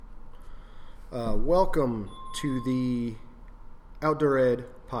Welcome to the Outdoor Ed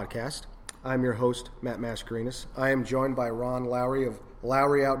podcast. I'm your host, Matt Mascarenas. I am joined by Ron Lowry of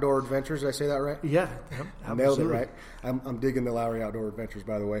Lowry Outdoor Adventures. Did I say that right? Yeah. Nailed it right. I'm digging the Lowry Outdoor Adventures,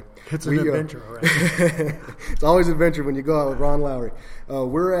 by the way. It's an adventure, all right. It's always an adventure when you go out with Ron Lowry.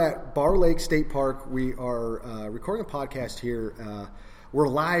 We're at Barr Lake State Park. We are recording a podcast here. We're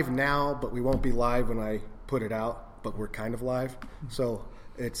live now, but we won't be live when I put it out, but we're kind of live. So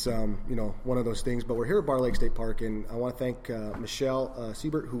it's one of those things. But we're here at Barr Lake State Park, and I want to thank Michelle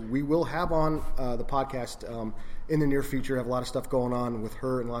Siebert, who we will have on the podcast in the near future. Have a lot of stuff going on with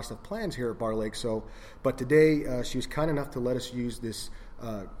her and a lot of stuff plans here at Barr Lake. But today she was kind enough to let us use this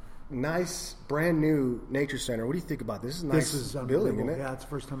nice, brand new nature center. What do you think about this? This is a nice building, isn't it? Yeah, it's the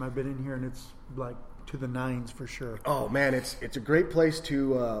first time I've been in here, and it's like to the nines for sure. Oh man, it's a great place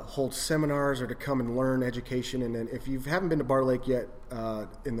to hold seminars or to come and learn education. And then if you haven't been to Barr Lake yet,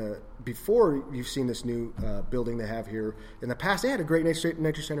 before you've seen this new building they have here. In the past, they had a great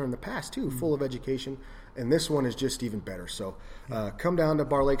nature center in the past too, full of education. And this one is just even better. So come down to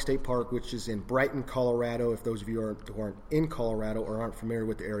Barr Lake State Park, which is in Brighton, Colorado. If those of you who aren't in Colorado or aren't familiar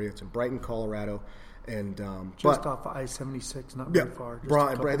with the area, it's in Brighton, Colorado. And just off of I-76, not very far.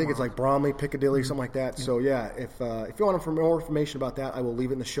 I think it's like Bromley, Piccadilly, something like that. Yeah. So if you want more information about that, I will leave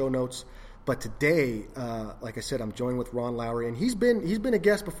it in the show notes. But today, like I said, I'm joined with Ron Lowry, and he's been a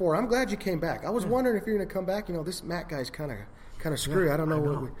guest before. I'm glad you came back. I was wondering if you're going to come back. This Matt guy's kind of screwy. I don't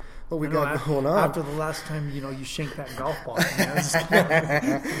know what we got going on. After the last time, you shanked that golf ball.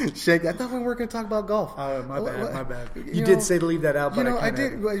 Shanked. I thought we weren't going to talk about golf. My bad. You did say to leave that out, but I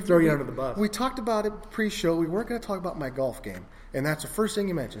did throw you under the bus. We talked about it pre-show. We weren't going to talk about my golf game, and that's the first thing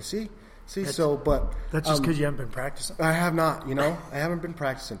you mentioned. See, that's just because you haven't been practicing. I have not. I haven't been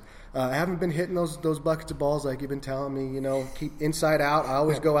practicing. I haven't been hitting those buckets of balls like you've been telling me. Keep inside out. I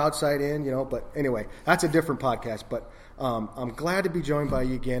always go outside in. But anyway, that's a different podcast. But I'm glad to be joined by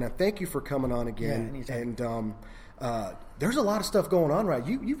you again. And thank you for coming on again. Yeah, and there's a lot of stuff going on, right?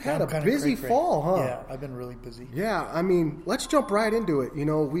 You've had a busy fall, huh? Yeah, I've been really busy. Yeah, I mean, let's jump right into it.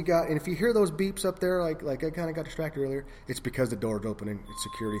 And if you hear those beeps up there, like I kind of got distracted earlier, it's because the door's opening. It's a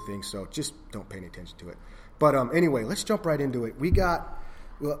security thing, so just don't pay any attention to it. But anyway, let's jump right into it. We got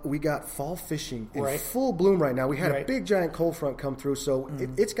fall fishing in full bloom right now. We had a big giant cold front come through, so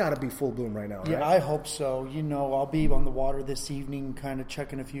it's got to be full bloom right now, right? Yeah, I hope so. I'll be on the water this evening kind of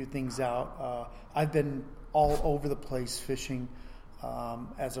checking a few things out. I've been all over the place fishing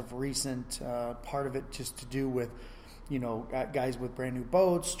as of recent. Part of it just to do with, guys with brand new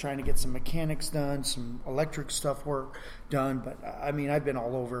boats, trying to get some mechanics done, some electric stuff work done. But I mean, I've been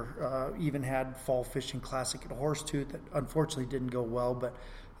all over. Even had fall fishing classic at Horsetooth that unfortunately didn't go well, but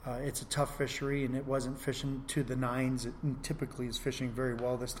it's a tough fishery, and it wasn't fishing to the nines. It typically is fishing very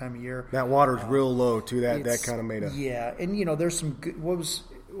well this time of year. That water's real low too. That kind of made a and there's some good. What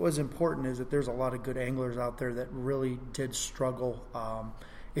was important is that there's a lot of good anglers out there that really did struggle.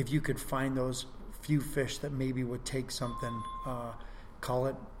 If you could find those few fish that maybe would take something, call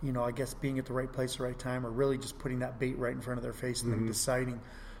it, I guess being at the right place at the right time, or really just putting that bait right in front of their face and then deciding.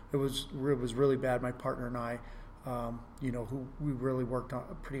 It was really bad. My partner and I, who we really worked on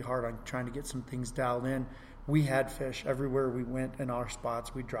pretty hard on trying to get some things dialed in. We had fish everywhere we went in our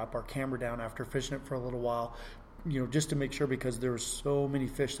spots. We'd drop our camera down after fishing it for a little while, just to make sure, because there were so many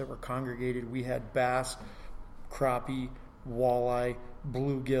fish that were congregated. We had bass, crappie, walleye,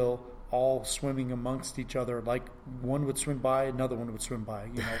 bluegill, all swimming amongst each other. Like one would swim by, another one would swim by.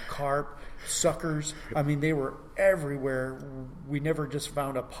 Carp, suckers. I mean, they were everywhere. We never just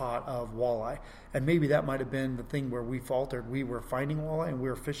found a pot of walleye. And maybe that might have been the thing where we faltered. We were finding walleye and we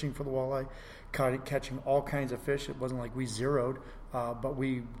were fishing for the walleye, catching all kinds of fish. It wasn't like we zeroed, but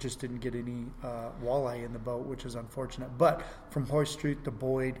we just didn't get any walleye in the boat, which is unfortunate. But from Horsetooth to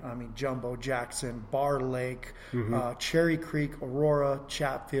Boyd, Jumbo, Jackson, Barr Lake, Cherry Creek, Aurora,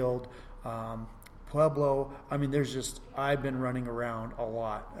 Chatfield, Pueblo. I've been running around a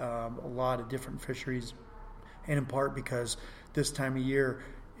lot of different fisheries, and in part because this time of year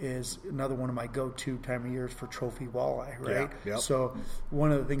is another one of my go-to time of years for trophy walleye, right? Yeah, yep. So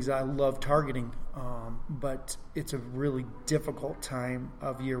one of the things I love targeting, but it's a really difficult time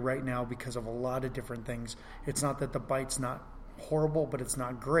of year right now because of a lot of different things. It's not that the bite's not horrible, but it's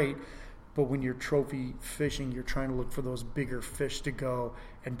not great. But when you're trophy fishing, you're trying to look for those bigger fish to go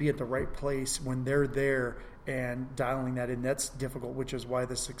and be at the right place when they're there and dialing that in. That's difficult, which is why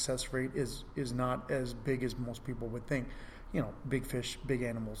the success rate is not as big as most people would think. Big fish, big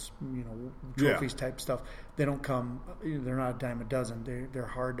animals, trophies type stuff. They don't come, they're not a dime a dozen. They're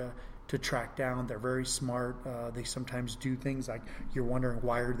hard to track down. They're very smart. They sometimes do things like you're wondering,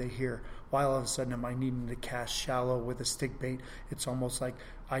 why are they here? Why all of a sudden am I needing to cast shallow with a stick bait? It's almost like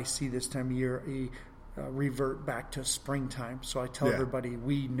I see this time of year revert back to springtime. So I tell everybody,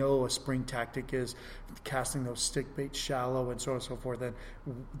 we know a spring tactic is casting those stick baits shallow and so on and so forth. And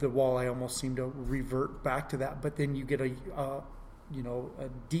the walleye almost seem to revert back to that. But then you get a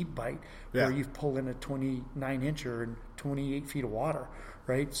deep bite where you've pulled in a 29-incher and 28 feet of water,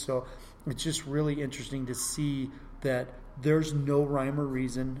 right? So it's just really interesting to see that there's no rhyme or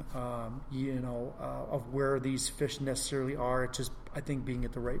reason, of where these fish necessarily are. It's just, I think, being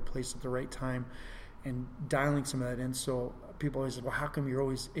at the right place at the right time and dialing some of that in. So people always say, well, how come you're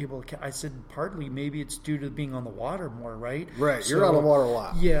always able to I said, partly maybe it's due to being on the water more, right? Right. So, you're on the water a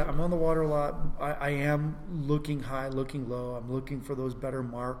lot. Yeah, I'm on the water a lot. I am looking high, looking low. I'm looking for those better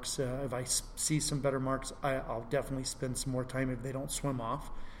marks. If I see some better marks, I'll definitely spend some more time if they don't swim off.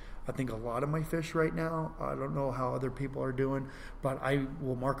 I think a lot of my fish right now, I don't know how other people are doing, but I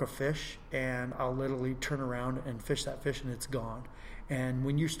will mark a fish and I'll literally turn around and fish that fish and it's gone. And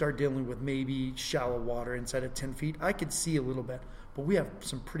when you start dealing with maybe shallow water inside of 10 feet, I could see a little bit. But we have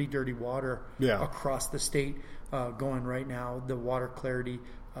some pretty dirty water across the state going right now. The water clarity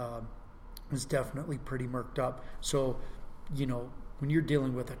is definitely pretty murked up. So, when you're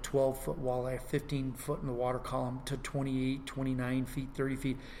dealing with a 12-foot walleye, 15-foot in the water column to 28, 29 feet, 30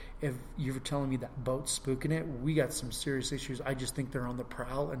 feet, if you're telling me that boat's spooking it, we got some serious issues. I just think they're on the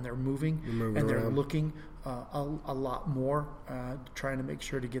prowl and they're moving and they're looking a lot more, trying to make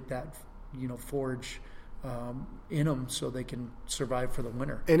sure to get that, forage in them so they can survive for the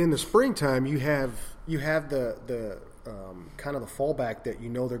winter. And in the springtime, you have the kind of the fallback that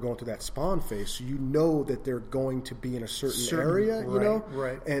they're going through that spawn phase, so that they're going to be in a certain area,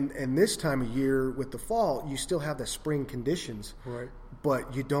 right. And this time of year with the fall, you still have the spring conditions, right?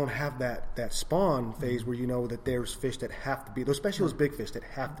 But you don't have that spawn phase where that there's fish that have to be, especially those big fish that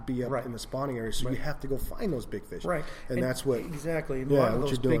have to be up in the spawning area. So you have to go find those big fish, right? And that's what exactly. And what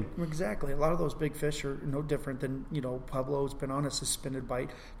you're doing. Exactly. A lot of those big fish are no different than Pueblo's been on a suspended bite.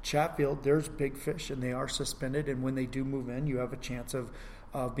 Chatfield, there's big fish and they are suspended, and when they do move in, you have a chance of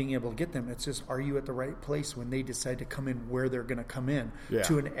being able to get them. It's just, are you at the right place when they decide to come in where they're going to come in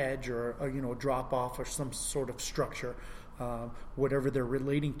to an edge or a drop off or some sort of structure. Whatever they're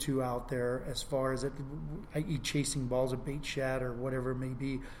relating to out there, as far as i.e. chasing balls of bait shad or whatever it may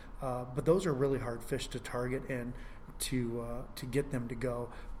be, but those are really hard fish to target and to get them to go.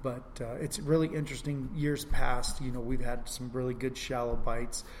 But it's really interesting. Years past, we've had some really good shallow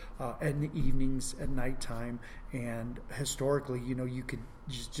bites in the evenings at nighttime, and historically, you could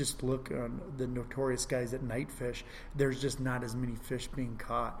just look on the notorious guys that night fish. There's just not as many fish being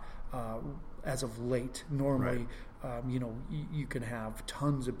caught as of late. Normally, you can have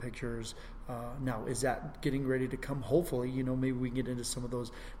tons of pictures. Now, is that getting ready to come? Hopefully, maybe we can get into some of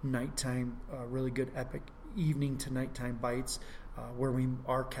those nighttime, really good epic evening to nighttime bites where we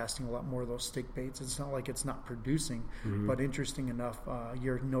are casting a lot more of those stick baits. It's not like it's not producing, but interesting enough,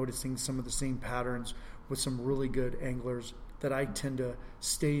 you're noticing some of the same patterns with some really good anglers that I tend to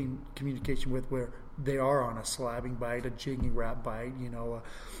stay in communication with, where they are on a slabbing bite, a jigging wrap bite, a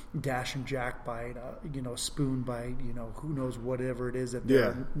dash and jack bite, a spoon bite, who knows, whatever it is that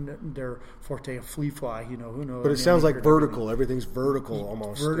their forte, a flea fly, who knows. But it sounds like vertical. Everything's vertical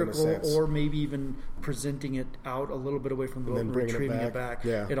almost. Vertical, in a sense. or maybe even presenting it out a little bit away from the boat and retrieving it back.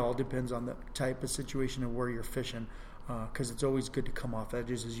 Yeah. It all depends on the type of situation and where you're fishing. Because it's always good to come off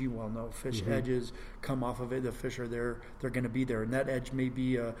edges, as you well know. Fish edges come off of it. The fish are there; they're going to be there, and that edge may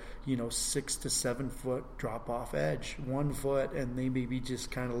be a 6 to 7 foot drop off edge, 1 foot, and they may be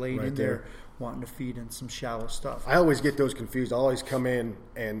just kind of laying in there wanting to feed in some shallow stuff. I always get those confused. I always come in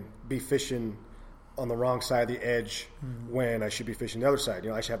and be fishing on the wrong side of the edge when I should be fishing the other side.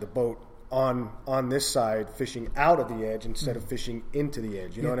 I should have the boat on this side fishing out of the edge instead of fishing into the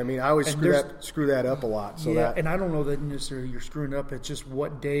edge. You know what I mean? I always screw that up a lot. So and I don't know that necessarily you're screwing it up. It's just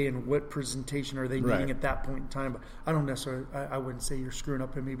what day and what presentation are they needing at that point in time. But I don't necessarily, I wouldn't say you're screwing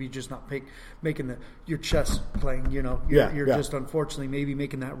up and maybe just not making your chess playing, you're just unfortunately maybe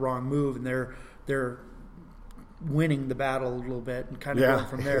making that wrong move, and they're winning the battle a little bit and kind of going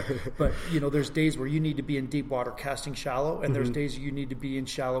from there. But there's days where you need to be in deep water casting shallow, and there's days you need to be in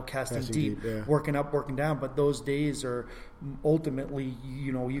shallow casting deep, working up, working down. But those days are ultimately,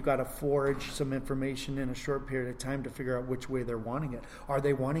 you got to forage some information in a short period of time to figure out which way they're wanting it. Are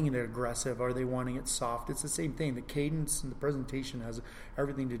they wanting it aggressive? Are they wanting it soft? It's the same thing. The cadence and the presentation has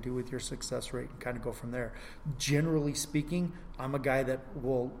everything to do with your success rate, and kind of go from there. Generally speaking, I'm a guy that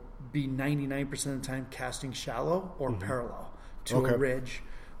will be 99% of the time casting shallow or parallel to a ridge.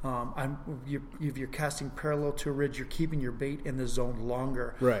 If you're casting parallel to a ridge, you're keeping your bait in the zone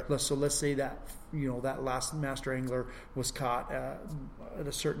longer. Right. So let's say that that last master angler was caught at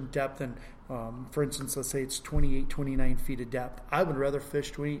a certain depth, and for instance, let's say it's 28, 29 feet of depth. I would rather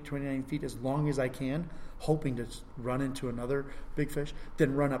fish 28, 29 feet as long as I can, hoping to run into another big fish,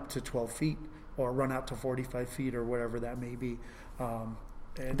 than run up to 12 feet or run out to 45 feet or whatever that may be.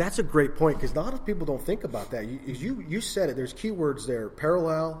 And that's a great point, because a lot of people don't think about that. You said it. There's keywords there: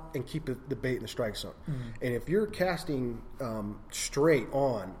 parallel and keep the bait in the strike zone. Mm-hmm. And if you're casting straight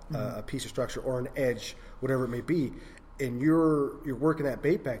on a piece of structure or an edge, whatever it may be, and you're working that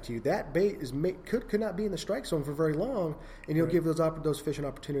bait back to you, that bait could not be in the strike zone for very long, and you'll give those fish an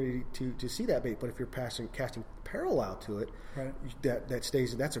opportunity to see that bait. But if you're casting parallel to it, that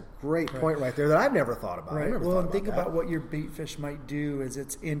stays. That's a great point right there that I've never thought about. Right. Well, and think about what your bait fish might do as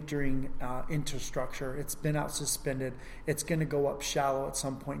it's entering into structure. It's been out suspended. It's going to go up shallow at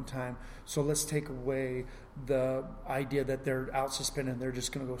some point in time. So let's take away the idea that they're out suspended and they're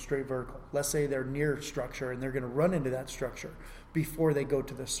just going to go straight vertical. Let's say they're near structure and they're going to run into that structure before they go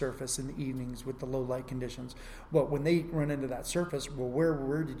to the surface in the evenings with the low light conditions. Well, when they run into that surface, well,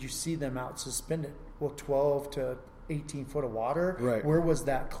 where did you see them out suspended? Well, 12 to 18 foot of water. Right. Where was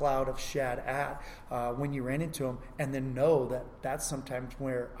that cloud of shad at when you ran into them? And then know that that's sometimes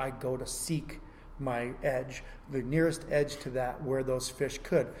where I go to seek my edge, the nearest edge to that where those fish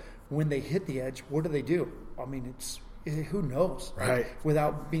could. When they hit the edge, what do? I mean, who knows? Right.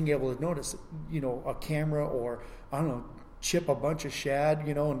 Without being able to notice, a camera or, I don't know, chip a bunch of shad,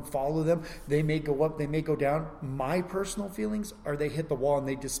 and follow them. They may go up, they may go down. My personal feelings are they hit the wall and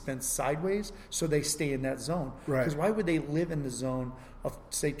they dispense sideways, so they stay in that zone. Right. Because why would they live in the zone of,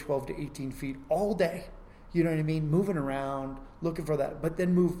 say, 12 to 18 feet all day? You know what I mean? Moving around, looking for that, but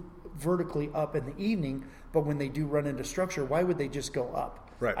then move vertically up in the evening. But when they do run into structure, why would they just go up?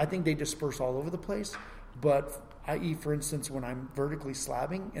 Right. I think they disperse all over the place. But i.e., for instance, when I'm vertically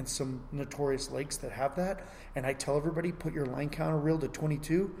slabbing in some notorious lakes that have that, and I tell everybody, put your line counter reel to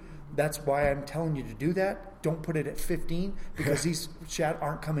 22, that's why I'm telling you to do that. Don't put it at 15, because these shad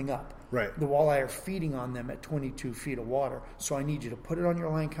aren't coming up. Right. The walleye are feeding on them at 22 feet of water. So I need you to put it on your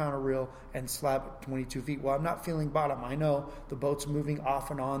line counter reel and slab at 22 feet. Well, I'm not feeling bottom. I know the boat's moving off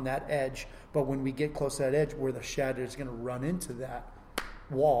and on that edge, but when we get close to that edge where the shad is going to run into that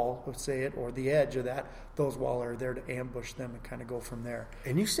wall, let's say it, or the edge of that, those walleye are there to ambush them and kind of go from there.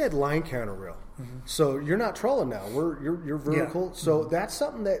 And you said line counter reel. Mm-hmm. So you're not trolling now. You're vertical. Yeah. So that's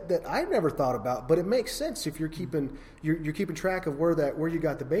something that I never thought about, but it makes sense if you're keeping you're keeping track of where you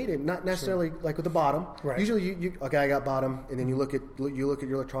got the bait in. Not necessarily like with the bottom. Right. Usually you okay, I got bottom, and then you look at your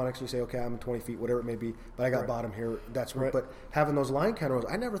electronics and you say, okay, I'm 20 feet, whatever it may be, but I got bottom here. That's right. But having those line counter reels,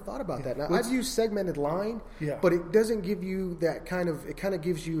 I never thought about that. Now I've used segmented line, but it doesn't give you that kind of. It kind of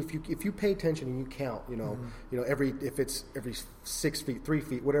gives you if you pay attention and you count, if it's every 6 feet, 3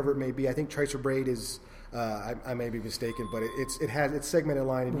 feet, whatever it may be. I think tracer braid is. I may be mistaken, but it's segmented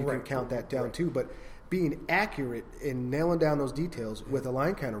line, and you can count that down too. But being accurate in nailing down those details with a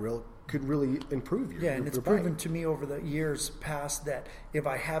line counter reel could really improve your and it's proven to me over the years past that if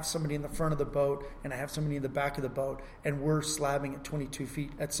I have somebody in the front of the boat and I have somebody in the back of the boat and we're slabbing at 22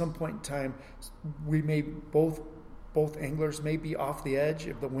 feet, at some point in time we may both anglers may be off the edge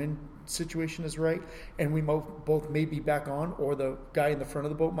if the wind situation is right, and we both may be back on, or the guy in the front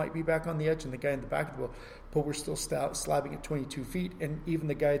of the boat might be back on the edge and the guy in the back of the boat, but we're still slabbing at 22 feet, and even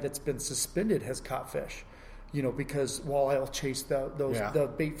the guy that's been suspended has caught fish, because walleye will chase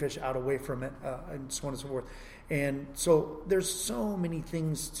the bait fish out away from it, and so on and so forth. And so there's so many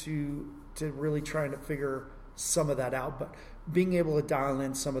things to really trying to figure some of that out, but being able to dial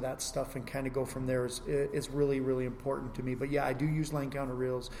in some of that stuff and kind of go from there is really, really important to me. But yeah, I do use line counter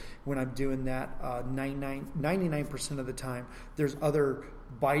reels when I'm doing that 99% of the time. There's other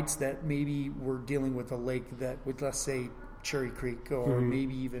bites that maybe we're dealing with a lake that with, let's say, Cherry Creek or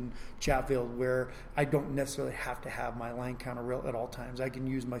maybe even Chatfield, where I don't necessarily have to have my line counter reel at all times. I can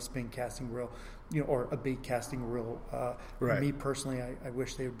use my spin casting reel, or a bait casting reel. Me personally, I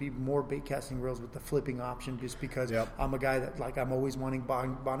wish there would be more bait casting reels with the flipping option, just because I'm a guy that I'm always wanting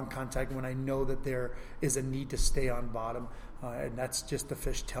bottom contact when I know that there is a need to stay on bottom, and that's just the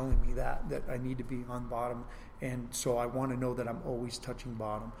fish telling me that I need to be on bottom, and so I want to know that I'm always touching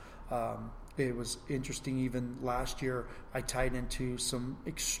bottom. It was interesting, even last year, I tied into some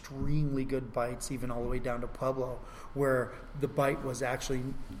extremely good bites, even all the way down to Pueblo, where the bite was actually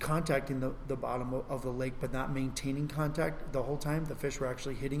contacting the bottom of the lake, but not maintaining contact the whole time. The fish were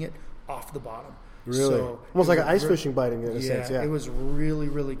actually hitting it off the bottom. Really? So almost like an ice fishing biting in a sense, yeah. It was really,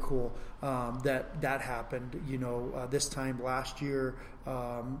 really cool. that happened. This time last year,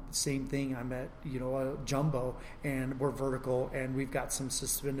 same thing. I'm at a jumbo, and we're vertical, and we've got some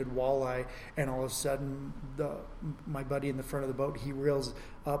suspended walleye, and all of a sudden my buddy in the front of the boat, he reels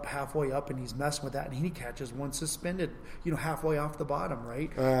up halfway up, and he's messing with that, and he catches one suspended halfway off the bottom,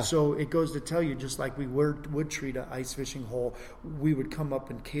 right? So it goes to tell you, just like we would treat an ice fishing hole, we would come up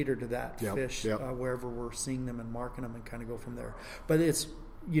and cater to that fish wherever we're seeing them and marking them and kind of go from there. But it's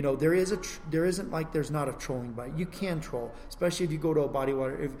there isn't like there's not a trolling bite. You can troll, especially if you go to a body of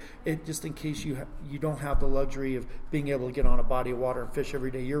water. Just in case you don't have the luxury of being able to get on a body of water and fish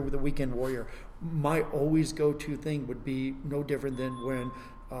every day. You're the weekend warrior. My always go-to thing would be no different than when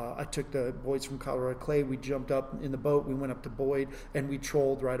I took the boys from Colorado Clay. We jumped up in the boat. We went up to Boyd, and we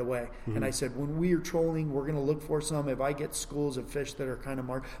trolled right away. Mm-hmm. And I said, when we are trolling, we're going to look for some. If I get schools of fish that are kind of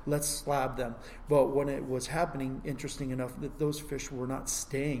marked, let's slab them. But when it was happening, interesting enough, that those fish were not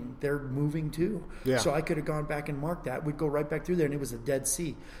staying. They're moving too. Yeah. So I could have gone back and marked that. We'd go right back through there, and it was a Dead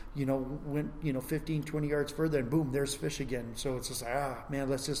Sea. Went 15, 20 yards further, and boom, there's fish again. So it's just man,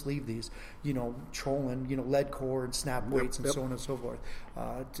 let's just leave these. Trolling, lead cord, snap weights, and so on and so forth.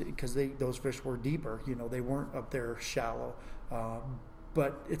 Because those fish were deeper. They weren't up there shallow.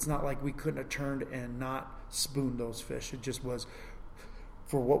 But it's not like we couldn't have turned and not spooned those fish. It just was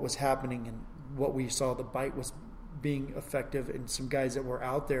for what was happening and what we saw. The bite was being effective, and some guys that were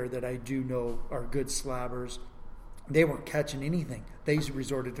out there that I do know are good slabbers, they weren't catching anything. They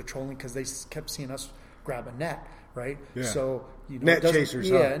resorted to trolling because they kept seeing us grab a net. Right? Yeah. So, net chasers.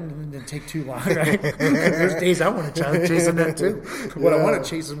 Yeah, and then take too long, right? There's days I want to chase a net too. What I want to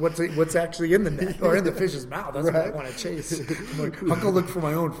chase is what's actually in the net or in the fish's mouth. That's what I want to chase. I'm like, I'll go look for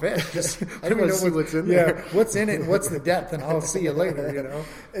my own fish. I don't know what's in there. Yeah, what's in it, what's the depth, and I'll see you later,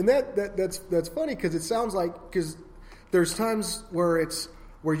 And that's funny because it sounds like, because there's times where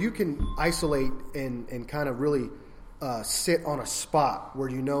you can isolate and kind of really sit on a spot where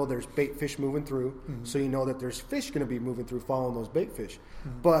there's bait fish moving through, so that there's fish going to be moving through following those bait fish.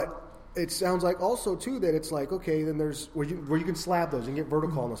 But it sounds like also too that it's like, okay, then there's where you can slab those and get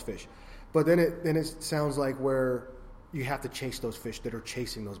vertical on those fish. But then it sounds like where you have to chase those fish that are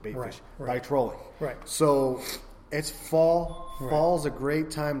chasing those bait fish by trolling. Right. So it's fall. Fall's a great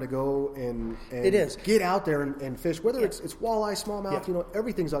time to go and it is. Get out there and fish. Whether it's walleye, smallmouth,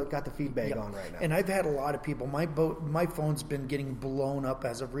 everything's got the feed bag on right now. And I've had a lot of people. My phone's been getting blown up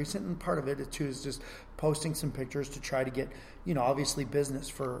as of recent, and part of it too is just posting some pictures to try to get obviously business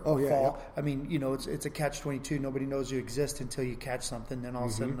for fall. Yeah. I mean, it's a catch-22. Nobody knows you exist until you catch something. Then all of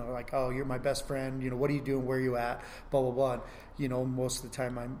a sudden they're like, oh, you're my best friend. What are you doing? Where are you at? Blah blah blah. Most of the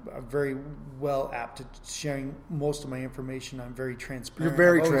time I'm very well apt to sharing most of my information. I'm very transparent. You're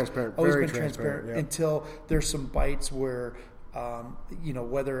very transparent. Always very been transparent until there's some bites where,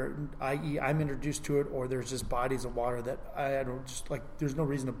 whether I'm introduced to it or there's just bodies of water that I don't just like. There's no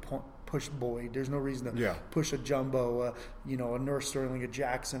reason to push Boyd. There's no reason to push a jumbo, a North Sterling, a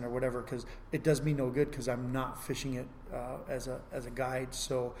Jackson, or whatever, because it does me no good because I'm not fishing it as a guide.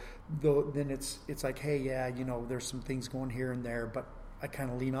 So then it's like, hey, there's some things going here and there, but I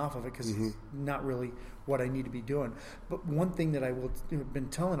kind of lean off of it because it's not really what I need to be doing. But one thing that I have been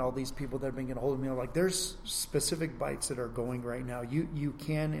telling all these people that have been getting a hold of me, I'm like, there's specific bites that are going right now. You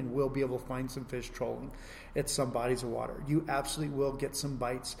can and will be able to find some fish trolling at some bodies of water. You absolutely will get some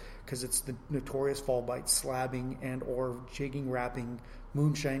bites because it's the notorious fall bites, slabbing and or jigging, wrapping,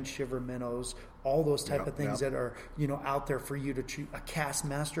 moonshine, shiver minnows, all those type of things that are out there for you to choose. A cast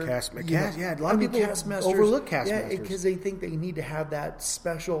master, a lot of people overlook cast masters because they think they need to have that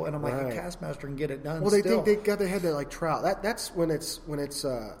special. And I'm like, a cast master can get it done. Well, they think they got their head there like trout. That's when it's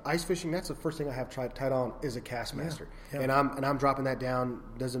ice fishing. That's the first thing I have tied on is a cast master, and I'm dropping that down.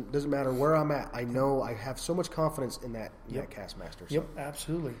 Doesn't matter where I'm at. I know I have so much confidence in that cast master. So. Yep,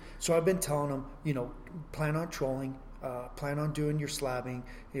 absolutely. So I've been telling them, plan on trolling. Plan on doing your slabbing,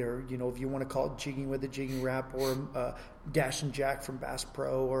 or if you want to call it jigging with a jigging wrap, or Dash and Jack from Bass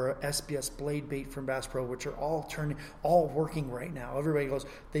Pro, or SBS Blade Bait from Bass Pro, which are all working right now. Everybody goes,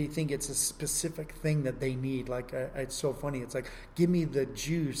 they think it's a specific thing that they need. Like it's so funny. It's like, give me the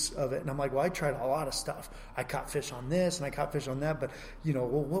juice of it, and I'm like, well, I tried a lot of stuff. I caught fish on this and I caught fish on that, but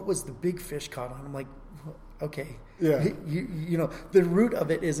what was the big fish caught on? I'm like, okay. Yeah. The root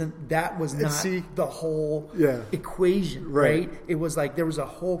of it isn't, that was not the whole equation, right? It was like there was a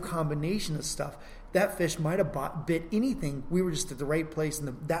whole combination of stuff. That fish might have bit anything. We were just at the right place,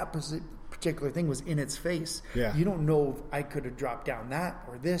 and that particular thing was in its face. Yeah. You don't know if I could have dropped down that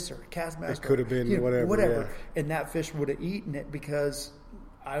or this or a cast master. It could have been whatever. Yeah. And that fish would have eaten it because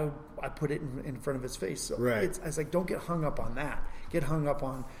I put it in front of his face. So Right. it's like, don't get hung up on that. Get hung up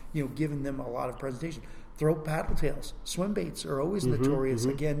on, giving them a lot of presentation. Throw paddle tails. Swim baits are always notorious.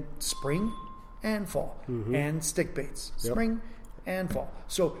 Again, spring and fall. And stick baits. Spring and fall.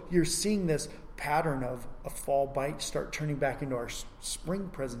 So you're seeing this pattern of a fall bite start turning back into our spring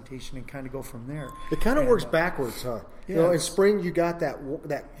presentation and kind of go from there. It kind of works backwards, huh? Yeah, in spring you got that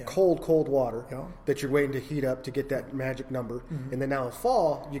cold water Yeah. that you're waiting to heat up to get that magic number, and then now in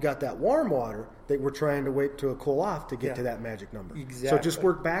fall you got that warm water that we're trying to wait to cool off to get to that magic number. Exactly. So it just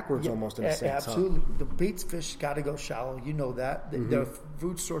work backwards almost in a sense. Absolutely. Huh? The baits fish got to go shallow. You know that. The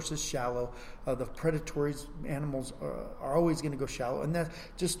food source is shallow. The predatory animals are always going to go shallow, and that's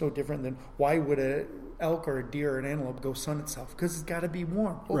just no different than why would a elk or a deer or an antelope go sun itself? Because it's got to be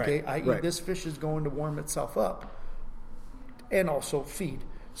warm. Okay, Right. this fish is going to warm itself up and also feed.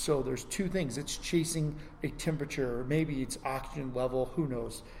 So there's two things. It's chasing a temperature, or maybe it's oxygen level. Who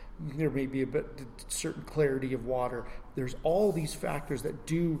knows? There may be a bit certain clarity of water. There's all these factors that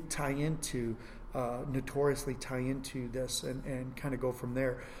do tie into, notoriously tie into this, and kind of go from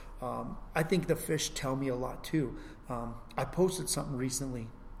there. I think the fish tell me a lot too. I posted something recently,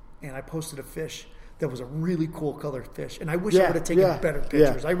 and I posted a fish that was a really cool colored fish, and I wish I would have taken better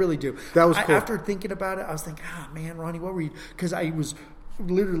pictures. I really do. That was cool. After thinking about it, I was thinking, man, Ronnie, what were you? Because I was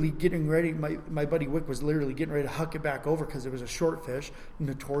literally getting ready. My buddy Wick was literally getting ready to huck it back over because it was a short fish,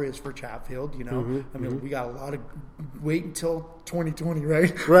 notorious for Chatfield. I mean, we got a lot of wait until 2020,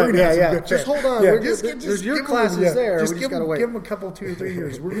 right? Right. Yeah. Just hold on. Yeah, There's your classes there. Just we give just gotta wait. them a couple, 2 or 3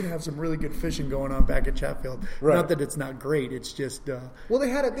 years. We're going to have some really good fishing going on back at Chatfield. Right. Not that it's not great. It's just Well, they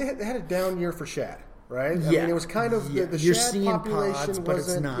had a down year for shad. Right? Yeah. I mean, it was kind of the You're shad seeing population pods, but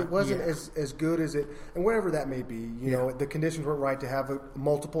it's not. It wasn't as good as it, and whatever that may be. You know, the conditions weren't right to have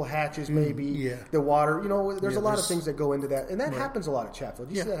multiple hatches. Maybe the water. There's a lot of things that go into that, and that happens a lot at Chatfield.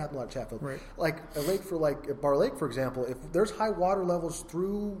 You see that happen a lot at Chatfield. Right. Like a lake at Bar Lake, for example. If there's high water levels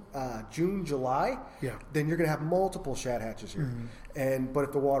through June, July, then you're going to have multiple shad hatches here. But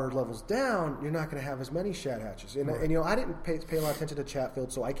if the water level's down, you're not going to have as many shad hatches. And I didn't pay a lot of attention to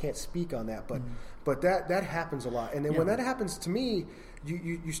Chatfield, so I can't speak on that. But that happens a lot. And then when that happens to me,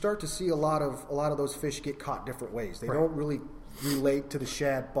 you start to see a lot of those fish get caught different ways. They don't really relate to the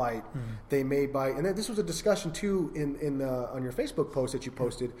shad bite. They may bite. And then this was a discussion too in on your Facebook post that you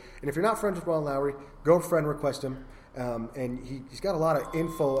posted. And if you're not friends with Ron Lowry, go friend request him. And he's got a lot of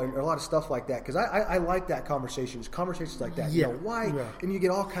info and a lot of stuff like that because I like that conversations like that. Why? And you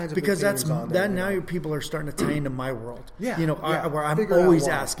get all kinds of because opinions on that now your people are starting to tie into my world. Where I'm Figure always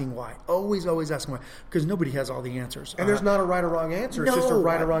out why. asking why, always asking why, because nobody has all the answers. And there's not a right or wrong answer. It's just a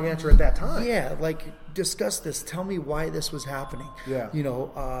right or wrong answer at that time. Yeah, like discuss this. Tell me why this was happening. Yeah.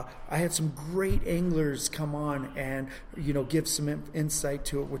 I had some great anglers come on and give some insight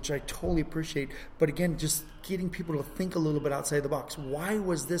to it, which I totally appreciate. But again, just getting people to think a little bit outside the box. Why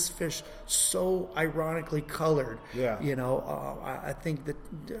was this fish so ironically colored? Yeah. I think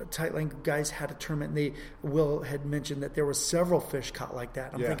that Tightline guys had a tournament, and Will had mentioned that there was several fish caught like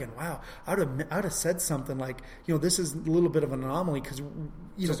that. I'm thinking, wow, I'd have said something like, this is a little bit of an anomaly because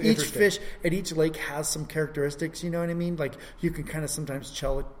each fish at each lake has some characteristics. You know what I mean? Like you can kind of sometimes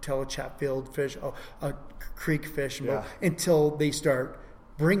tell a Chatfield fish, a creek fish, until they start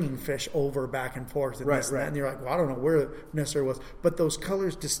bringing fish over back and forth and this and that, and you're like, well, I don't know where it necessarily was, but those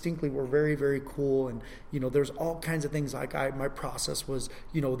colors distinctly were very, very cool. And there's all kinds of things like my process was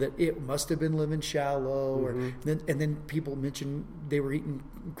that it must have been living shallow, and then people mentioned they were eating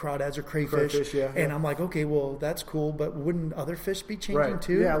crawdads or crayfish, and I'm like, okay, well that's cool, but wouldn't other fish be changing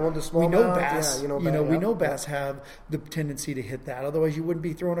too? Yeah, well, the small we know mouth, bass, we know bass have the tendency to hit that, otherwise you wouldn't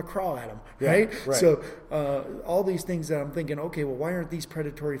be throwing a craw at them, right? So all these things that I'm thinking, okay, well, why aren't these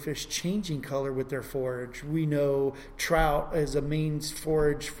predatory fish changing color with their forage? We know trout is a main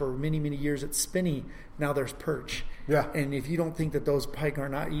forage for many, many years at Spinney. Now there's perch. Yeah. And if you don't think that those pike are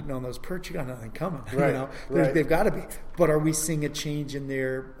not eating on those perch, you got nothing coming. Right. They've got to be. But are we seeing a change in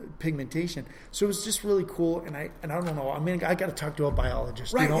their pigmentation? So it was just really cool. And I don't know. I mean, I got to talk to a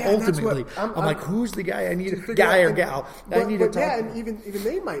biologist. Right. Ultimately, I'm like, who's the guy I need? Guy or gal? I need to talk. Yeah, and even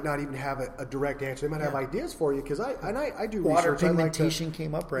they might not even have a direct answer. They might have ideas for you because I do water research. pigmentation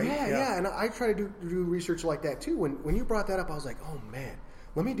came up, right? Yeah, and I try to do research like that too. When you brought that up, I was like, oh man.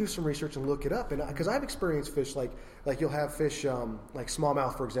 Let me do some research and look it up, and because I've experienced fish like you'll have fish like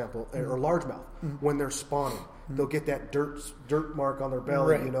smallmouth, for example, or largemouth when they're spawning, they'll get that dirt mark on their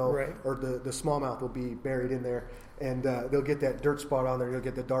belly, or the smallmouth will be buried in there, and they'll get that dirt spot on there. You'll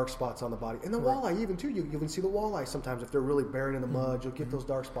get the dark spots on the body, and the walleye even too. You even see the walleye sometimes if they're really buried in the mud. You'll get those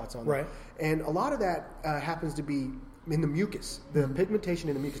dark spots on there, and a lot of that happens to be in the mucus, the pigmentation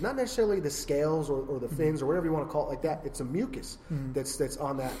in the mucus, not necessarily the scales or the fins or whatever you want to call it like that. It's a mucus that's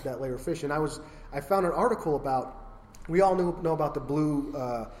on that layer of fish. And I found an article about, we all know about the blue,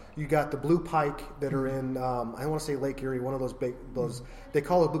 you got the blue pike that are in, I don't want to say Lake Erie, one of those big, they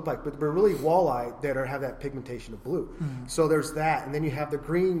call it blue pike, but they're really walleye that have that pigmentation of blue. So there's that. And then you have the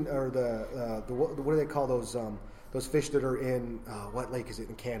green, or what do they call those fish that are in, what lake is it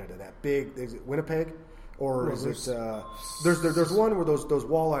in Canada? That big, is it Winnipeg? Or is it? There's one where those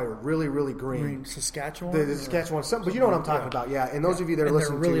walleye are really, really green. Saskatchewan. The Saskatchewan, but you know what I'm talking about, yeah. And those of you that are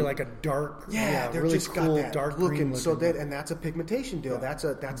listening, they're really to, like a dark, they're really just cool, got that dark looking. green. So and that's a pigmentation deal. Yeah.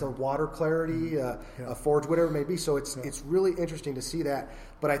 That's a water clarity, a forage, whatever it may be. So it's really interesting to see that.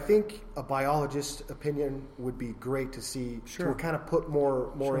 But I think a biologist's opinion would be great to see. To kind of put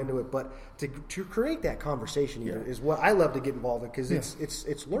more into it, but to create that conversation is what I love to get involved in, because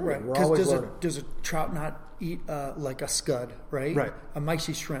it's learning. Right. We're always learning. Does a trout not eat like a scud, right? Right. A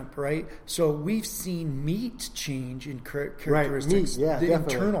micey shrimp, right? So we've seen meat change in characteristics. Meat, the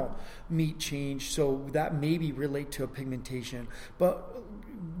definitely. Internal meat change, so that maybe relate to a pigmentation. But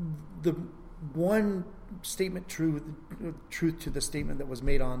the one statement, truth to the statement that was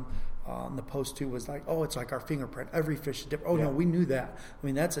made on the post too, was like, oh, it's like our fingerprint. Every fish is different. Oh no, we knew that. I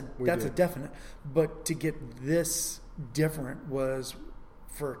mean, that's a definite. But to get this different was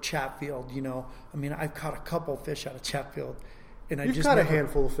for Chatfield. I mean, I've caught a couple fish out of Chatfield, and You've caught a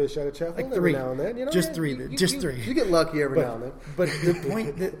handful of fish out of Chatfield, like three every now and then. Just three. You get lucky every now and then. But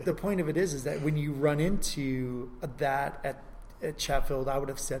the point of it is that when you run into that at Chatfield, I would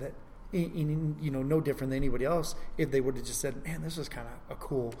have said it. No different than anybody else if they would have just said, man, this is kind of a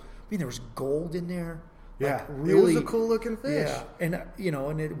cool. I mean, there was gold in there. Yeah, like really, it was a cool looking fish. Yeah, and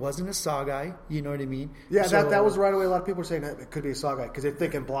and it wasn't a saugeye. You know what I mean? Yeah, so, that was right away. A lot of people were saying that it could be a saugeye because they're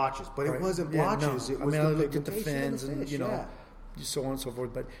thinking blotches, but it wasn't blotches. Yeah, no. It was I looked at the fins and so on and so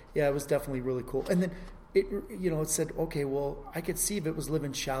forth. But yeah, it was definitely really cool. And then it said, okay, well, I could see if it was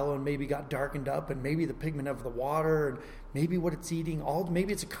living shallow and maybe got darkened up, and maybe the pigment of the water, and maybe what it's eating.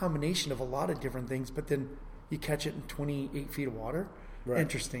 Maybe it's a combination of a lot of different things. But then you catch it in 28 feet of water. Right.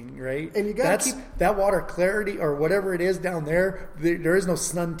 Interesting, right? And you got to keep that water clarity or whatever it is down there. There is no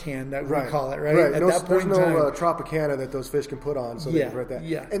suntan that we call it, right? Right. At that point, there's no Tropicana that those fish can put on, so they can write that.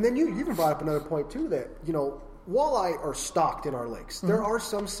 Yeah. And then you even brought up another point too, that walleye are stocked in our lakes. Mm-hmm. There are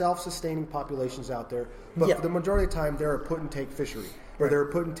some self-sustaining populations out there, but for the majority of the time, they're a put-and-take fishery, or they're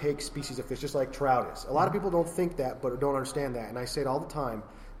a put-and-take species of fish, just like trout is. A lot of people don't think that, but don't understand that, and I say it all the time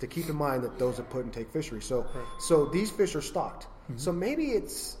to keep in mind that those are put-and-take fisheries. So these fish are stocked. Mm-hmm. So maybe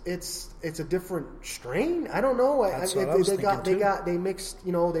it's a different strain. I don't know. They mixed.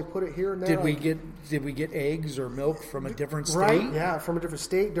 They put it here and there. Did we get eggs or milk from a different state? Right. Yeah, from a different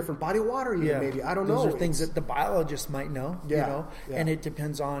state, different body of water. Even maybe. I don't know. Those are things that the biologists might know. Yeah. And it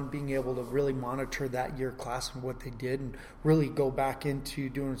depends on being able to really monitor that year class and what they did, and really go back into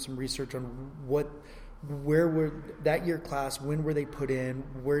doing some research on where were that year class, when were they put in,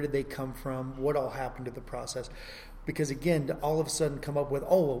 where did they come from, what all happened to the process. Because again, to all of a sudden come up with,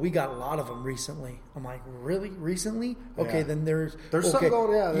 we got a lot of them recently. I'm like, really? Recently? Okay, then there's something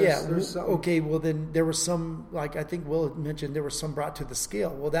going on. There's something. Okay, well then there was some, like I think Will had mentioned, there was some brought to the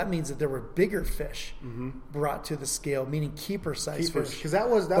scale. Well, that means that there were bigger fish brought to the scale, meaning keeper size fish. Because that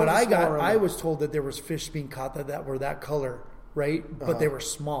was. But I was told that there was fish being caught that were that color, right? But they were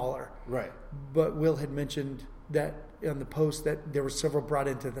smaller. Right. But Will had mentioned that on the post that there were several brought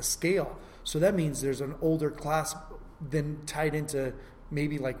into the scale. So that means there's an older class then tied into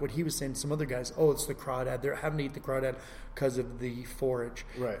maybe like what he was saying, some other guys, it's the crawdad. They're having to eat the crawdad because of the forage.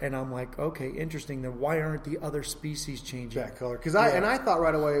 Right. And I'm like, okay, interesting. Then why aren't the other species changing? That color. Because I thought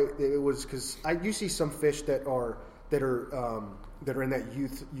right away it was because you see some fish that are in that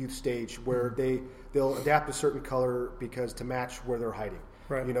youth stage where they'll adapt a certain color because to match where they're hiding.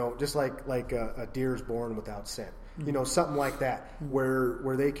 Right. Just like a deer's born without scent. Something like that,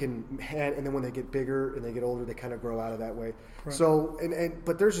 where they can, and then when they get bigger and they get older, they kind of grow out of that way. Right. So,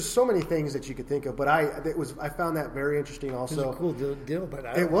 but there's just so many things that you could think of. But I found that very interesting. Also, it was a cool deal, but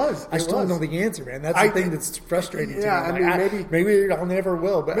I still don't know the answer, man. That's the thing that's frustrating to me. Maybe I'll never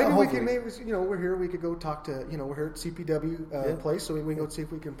will, but maybe we can. Maybe we're here. We could go talk to. We're here at CPW place, so we can go see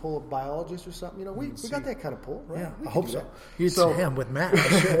if we can pull a biologist or something. We got that kind of pull, right? Yeah, I hope so. You'd say him with Matt.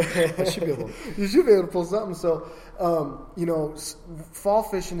 I should be able. You should be able to pull something. So. Fall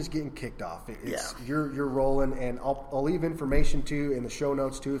fishing is getting kicked off. You're rolling, and I'll leave information too in the show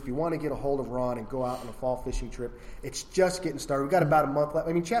notes too. If you want to get a hold of Ron and go out on a fall fishing trip, it's just getting started. We've got about a month left.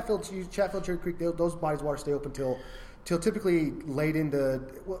 I mean, Chatfield, Cherry Creek, those bodies of water stay open till till typically late into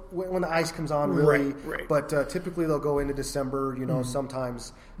when the ice comes on, really. Right. But typically they'll go into December.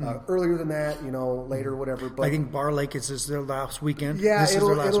 Sometimes earlier than that. Later, whatever. But I think Bar Lake is their last weekend. Yeah,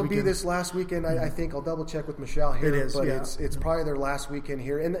 it'll weekend. be this last weekend. I think I'll double check with Michelle here. It is, but yeah. it's probably their last weekend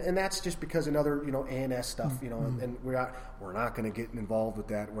here, and that's just because another ANS stuff. And we're not going to get involved with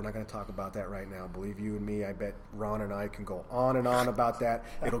that. We're not going to talk about that right now. Believe you and me, I bet Ron and I can go on and on about that.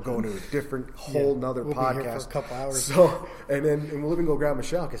 It'll go into a different whole nother we'll podcast. Be here for a couple hours. So and we'll even go grab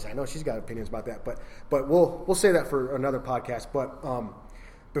Michelle because I know she's got opinions about that. But we'll say that for another podcast. But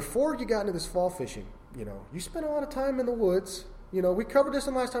before you got into this fall fishing, you spent a lot of time in the woods. We covered this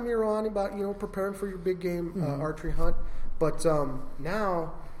the last time you were on about preparing for your big game archery hunt. But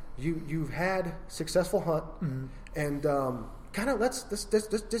now you've had successful hunt and. Kind of let's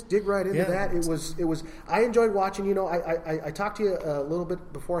just dig right into that. It was I enjoyed watching. I talked to you a little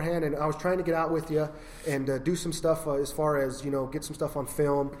bit beforehand, and I was trying to get out with you and do some stuff as far as get some stuff on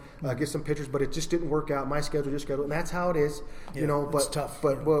film, get some pictures, but it just didn't work out. My schedule, your schedule, and that's how it is. But it's tough.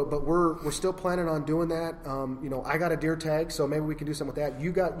 But we're still planning on doing that. I got a deer tag, so maybe we can do something with that.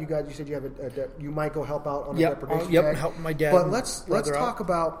 You said you have you might go help out on a depredation tag. Help my dad. But let's talk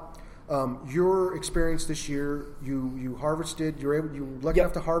about. Your experience this year, you harvested. You were lucky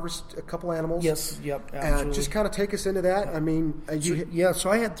enough to harvest a couple animals. Yes, absolutely. Just kind of take us into that. I mean, so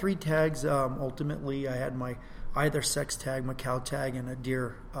I had 3 tags. Ultimately, I had my either sex tag, my cow tag, and a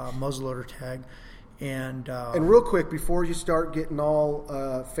deer muzzleloader tag. And real quick before you start getting all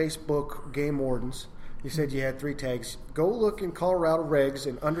Facebook game wardens, you said you had 3 tags. Go look in Colorado regs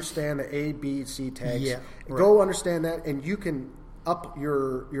and understand the A, B, C tags. Yeah, right. Go understand that, and you can up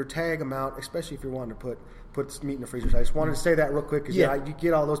your tag amount, especially if you're wanting to put meat in the freezer. So I just wanted to say that real quick because you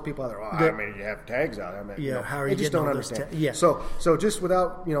get all those people out there. You have tags out. How are you just don't understand. So just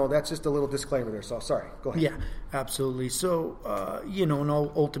without that's just a little disclaimer there. So sorry, go ahead. Yeah, absolutely. So and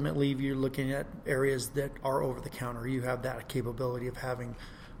ultimately, if you're looking at areas that are over the counter, you have that capability of having.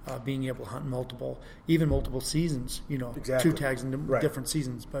 Being able to hunt multiple seasons, exactly. 2 tags in different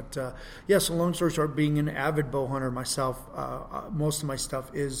seasons. But so long story short, being an avid bow hunter myself, most of my stuff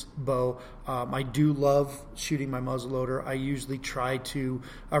is bow. I do love shooting my muzzleloader. I usually try to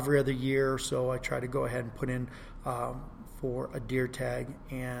every other year, so I try to go ahead and put in for a deer tag,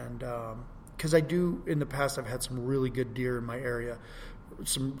 and because I do in the past, I've had some really good deer in my area,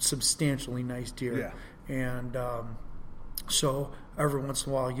 some substantially nice deer, and. So every once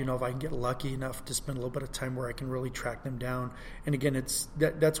in a while, if I can get lucky enough to spend a little bit of time where I can really track them down. And again,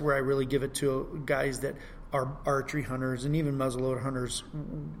 that's where I really give it to guys that are archery hunters and even muzzleloader hunters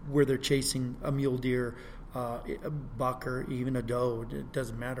where they're chasing a mule deer, a buck, or even a doe. It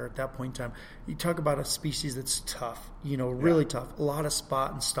doesn't matter at that point in time. You talk about a species that's tough, really tough. A lot of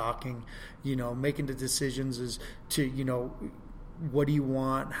spot and stalking, making the decisions as to, what do you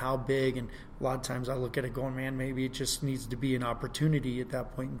want, how big, and a lot of times I look at it going, man, maybe it just needs to be an opportunity at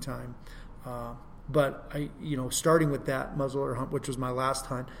that point in time. But I, starting with that muzzleloader hunt, which was my last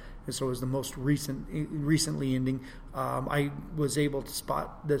hunt, and so it was the most recently ending, I was able to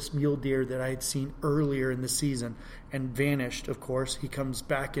spot this mule deer that I had seen earlier in the season and vanished, of course. He comes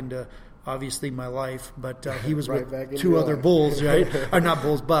back into obviously my life, but he was right with 2 other bulls, right? Or not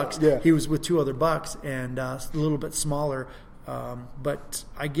bulls, bucks. Yeah. He was with 2 other bucks and a little bit smaller. But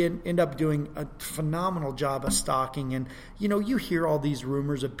I end up doing a phenomenal job of stalking, and you hear all these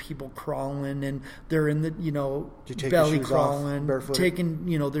rumors of people crawling, and they're in the belly crawling, taking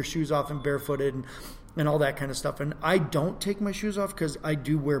their shoes off and barefooted, and all that kind of stuff. And I don't take my shoes off because I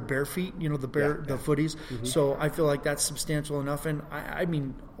do wear bare feet, the footies. Mm-hmm. So I feel like that's substantial enough. And I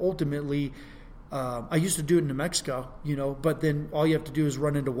mean, ultimately. I used to do it in New Mexico, but then all you have to do is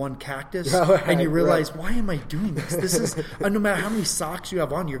run into one cactus, and you realize, why am I doing this? This is no matter how many socks you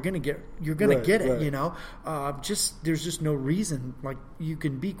have on, you're gonna get it. There's just no reason. Like you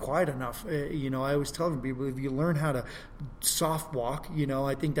can be quiet enough. I always tell people if you learn how to soft walk,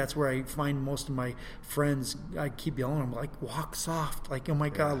 I think that's where I find most of my friends. I keep yelling, I'm like, walk soft. Like, oh my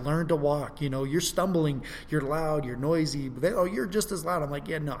God, learn to walk. You're stumbling, you're loud, you're noisy. But you're just as loud. I'm like,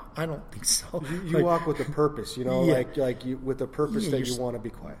 yeah, no, I don't think so. You walk with a purpose, like you with a purpose that you want to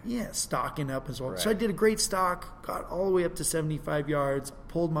be quiet. Yeah, stocking up as well. Right. So I did a great stock, got all the way up to 75 yards,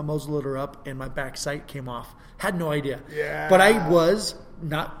 pulled my muzzleloader up, and my back sight came off. Had no idea. Yeah. But I was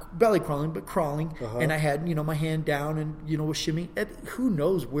not belly crawling, but crawling, and I had my hand down and was shimmying. Who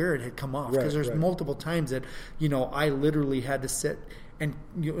knows where it had come off? Because there's multiple times that I literally had to sit and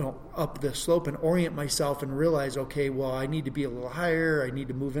up the slope and orient myself and realize, okay, well, I need to be a little higher. I need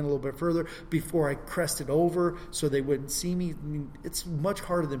to move in a little bit further before I crested over so they wouldn't see me. I mean, it's much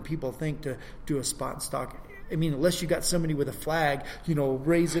harder than people think to do a spot and stock. I mean, unless you got somebody with a flag,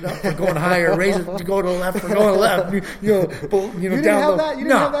 raise it up for going higher, raise it to go to the left for going left. You didn't down have low. that? You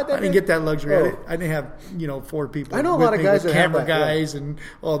didn't have that I didn't get that luxury. Oh. I didn't have 4 people. I know a lot of guys with that have camera that, yeah. guys and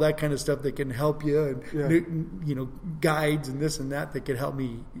all that kind of stuff that can help you, and guides and this and that could help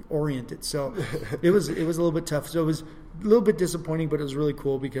me orient it. So it was a little bit tough. So it was a little bit disappointing, but it was really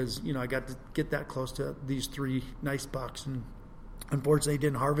cool because I got to get that close to these 3 nice bucks, and unfortunately, I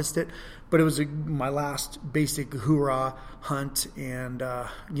didn't harvest it, but it was my last basic hoorah hunt, and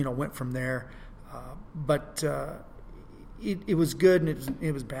went from there. But it was good, and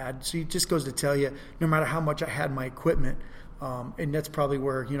it was bad. So it just goes to tell you, no matter how much I had my equipment, and that's probably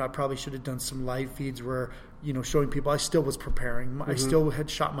where I probably should have done some live feeds where showing people I still was preparing. I still had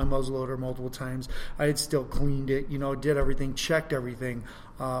shot my muzzleloader multiple times. I had still cleaned it, did everything, checked everything.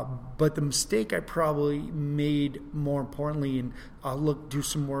 But the mistake I probably made, more importantly, and I'll do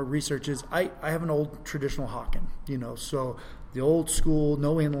some more research, is I have an old traditional Hawken, so the old school,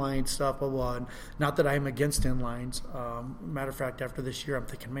 no inline stuff, blah, blah. And not that I'm against inlines. Matter of fact, after this year, I'm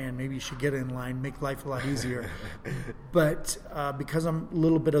thinking, man, maybe you should get inline, make life a lot easier. But because I'm a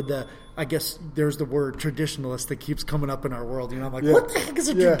little bit of I guess there's the word traditionalist that keeps coming up in our world. I'm like, what the heck is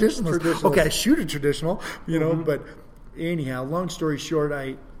a traditionalist? Okay, I shoot a traditional, but anyhow, long story short,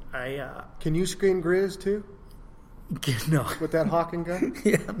 I Can you screen Grizz too? No. With that Hawken gun?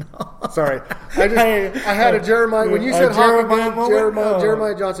 Yeah, no. Sorry. I had a Jeremiah. When you said Hawken gun,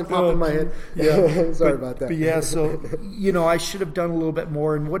 Jeremiah Johnson popped in my head. Yeah. Sorry about that. But yeah, so, I should have done a little bit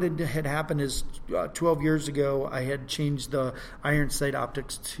more. And what had happened is 12 years ago, I had changed the iron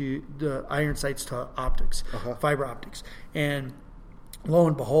sights to optics, fiber optics. And lo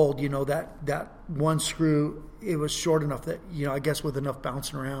and behold, that one screw, it was short enough that, I guess with enough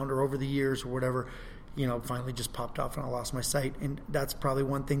bouncing around or over the years or whatever, finally just popped off and I lost my sight. And that's probably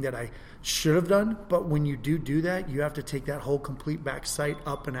one thing that I should have done. But when you do that, you have to take that whole complete back sight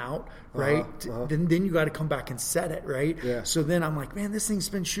up and out, right? Then you got to come back and set it, right? Yeah. So then I'm like, man, this thing's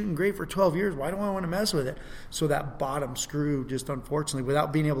been shooting great for 12 years. Why do I want to mess with it? So that bottom screw, just unfortunately,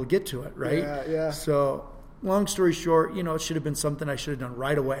 without being able to get to it, right? Yeah. So long story short, it should have been something I should have done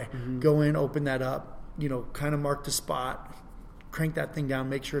right away. Go in, open that up, kind of mark the spot, crank that thing down,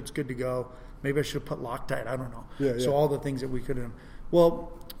 make sure it's good to go. Maybe I should have put Loctite. I don't know. Yeah. So all the things that we could have.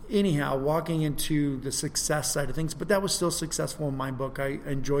 Well, anyhow, walking into the success side of things, but that was still successful in my book. I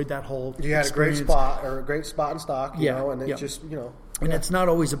enjoyed that whole You had experience. a great spot in stock, and it just, And it's not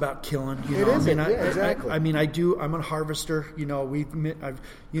always about killing. It isn't. Exactly. I'm a harvester.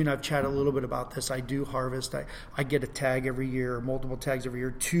 I've chatted a little bit about this. I do harvest. I get a tag every year, multiple tags every year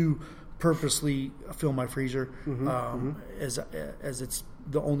to purposely fill my freezer, as it's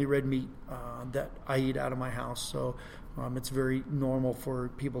the only red meat that I eat out of my house. So it's very normal for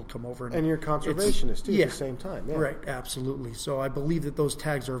people to come over. And you're a conservationist too at the same time. Yeah. Right, absolutely. So I believe that those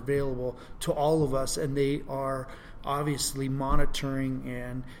tags are available to all of us, and they are obviously monitoring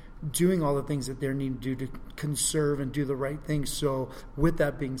and doing all the things that they need to do to conserve and do the right things. So with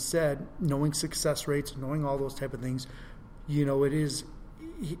that being said, knowing success rates, knowing all those type of things,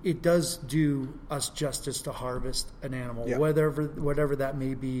 it does do us justice to harvest an animal, whatever that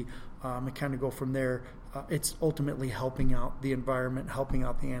may be, and kind of go from there. It's ultimately helping out the environment, helping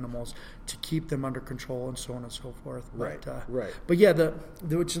out the animals to keep them under control, and so on and so forth. Right. But yeah,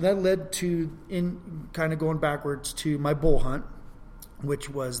 which that led to, in kind of going backwards, to my bull hunt, which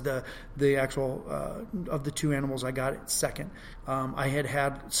was the actual of the 2 animals I got second. I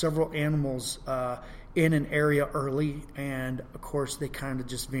had several animals in an area early, and of course they kind of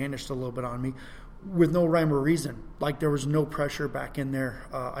just vanished a little bit on me with no rhyme or reason. Like there was no pressure back in there.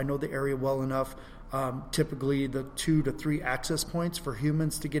 I know the area well enough. Typically the 2 to 3 access points for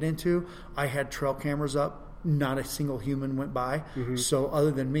humans to get into, I had trail cameras up. Not a single human went by. So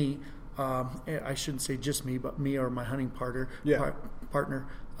other than me, I shouldn't say just me, but me or my hunting partner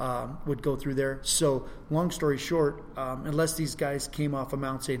would go through there. So long story short, unless these guys came off of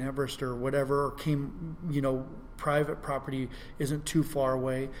Mount St. Everest or whatever, or came, private property isn't too far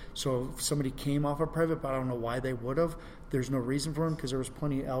away. So if somebody came off of private, but I don't know why they would have. There's no reason for them, because there was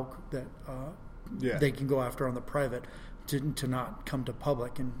plenty of elk that they can go after on the private to not come to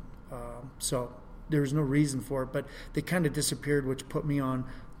public. And so there's no reason for it, but they kind of disappeared, which put me on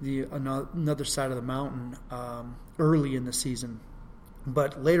another side of the mountain early in the season.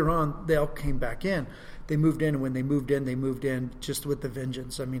 But later on, they all came back in. They moved in, and when they moved in just with the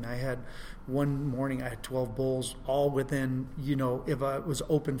vengeance. I mean, I had one morning, I had 12 bulls, all within, if it was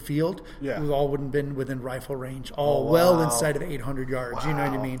open field, it all wouldn't been within rifle range, well inside of 800 yards, you know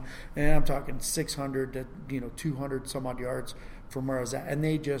what I mean? And I'm talking 600 to, 200 some odd yards from where I was at, and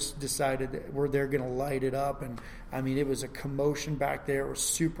they just decided that they're going to light it up. And I mean, it was a commotion back there. It was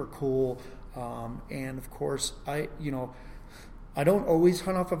super cool. And of course, I don't always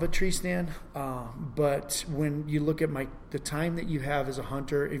hunt off of a tree stand, but when you look at the time that you have as a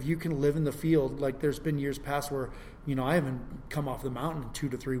hunter, if you can live in the field, like there's been years past where, I haven't come off the mountain in 2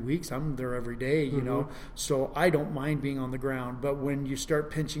 to 3 weeks. I'm there every day, so I don't mind being on the ground. But when you start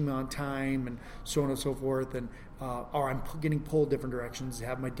pinching me on time and so on and so forth, and or I'm getting pulled different directions,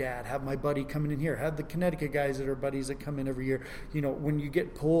 have my dad, have my buddy coming in here, have the Connecticut guys that are buddies that come in every year. When you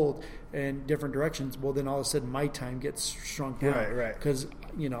get pulled in different directions, well, then all of a sudden my time gets shrunk down. Right. Because,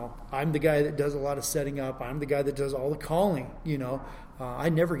 I'm the guy that does a lot of setting up. I'm the guy that does all the calling, I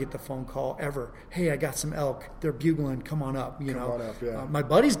never get the phone call ever. Hey, I got some elk. They're bugling. Come on up. Come on up, yeah. My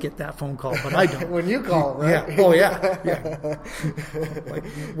buddies get that phone call, but I don't. When you call, right? Yeah. Oh, yeah. Like,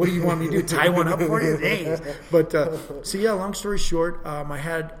 what do you want me to do? Tie one up for you? Hey. But long story short, I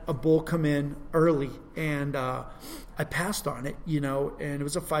had a bull come in early, and I passed on it, and it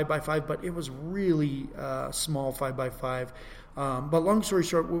was a 5x5, but it was really small 5x5. But long story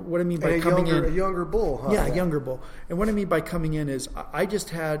short, what I mean by coming in... A younger bull, huh? Yeah, a younger bull. And what I mean by coming in is I just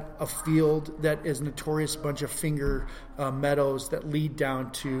had a field that is notorious bunch of finger meadows that lead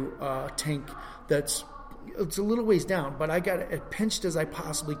down to a tank it's a little ways down, but I got it pinched as I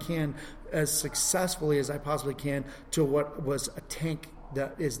possibly can, as successfully as I possibly can, to what was a tank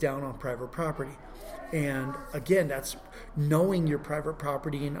that is down on private property. And again, that's knowing your private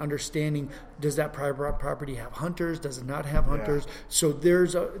property and understanding, does that private property have hunters? Does it not have hunters? Yeah. So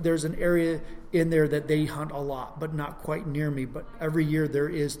there's an area in there that they hunt a lot, but not quite near me. But every year there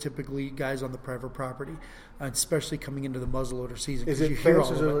is typically guys on the private property, especially coming into the muzzleloader season. Is it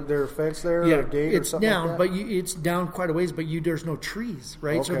fences? Is there a fence there? Yeah, or a gate it's or something down, like that? but it's down quite a ways. But there's no trees,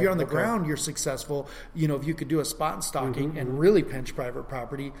 right? Okay, so if you're on the ground, you're successful. If you could do a spot and stalking and really pinch private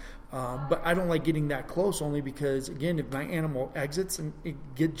property. But I don't like getting that close, only because, again, if my animal exits and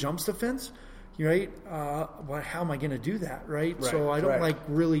it jumps the fence, right? How am I going to do that, right? So I don't like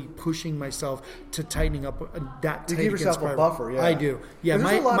really pushing myself to tightening up that tight. You give yourself a buffer, yeah. I do. Yeah,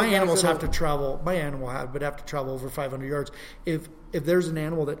 my animals have to travel. My animal would have to travel over 500 yards. If there's an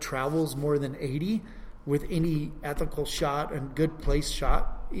animal that travels more than 80 with any ethical shot and good place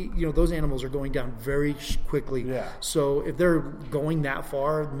shot, those animals are going down very quickly. Yeah. So if they're going that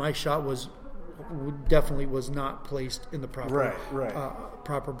far, my shot definitely was not placed in the proper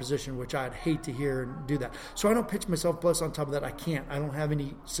proper position, which I'd hate to hear and do that. So I don't pitch myself. Plus, on top of that, I can't. I don't have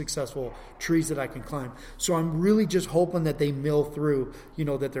any successful trees that I can climb. So I'm really just hoping that they mill through,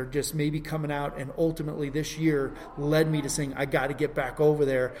 that they're just maybe coming out. And ultimately this year led me to saying, I got to get back over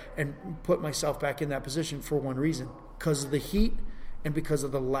there and put myself back in that position for one reason, because of the heat and because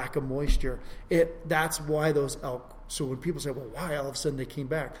of the lack of moisture. That's why those elk. So when people say, well, why all of a sudden they came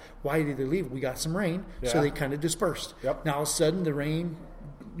back? Why did they leave? We got some rain, so they kind of dispersed. Yep. Now all of a sudden the rain,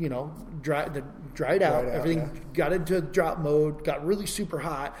 dried out. Everything got into drop mode, got really super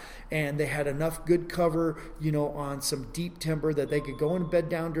hot, and they had enough good cover, on some deep timber that they could go in bed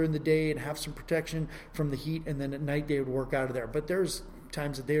down during the day and have some protection from the heat, and then at night they would work out of there. But there's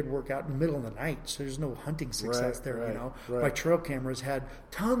times that they would work out in the middle of the night, so there's no hunting success there. Right. My trail cameras had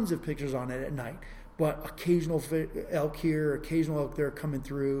tons of pictures on it at night, but occasional elk here, occasional elk there coming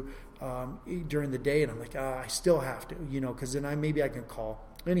through during the day, and I'm like, I still have to, because then maybe I can call.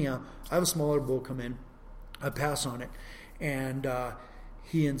 Anyhow, I have a smaller bull come in, I pass on it, and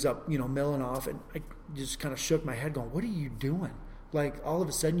he ends up milling off, and I just kind of shook my head going, what are you doing? Like, all of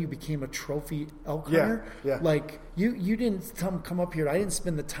a sudden you became a trophy elk hunter? Yeah. Like, you didn't come up here. I didn't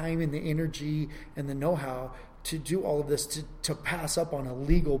spend the time and the energy and the know-how to do all of this to pass up on a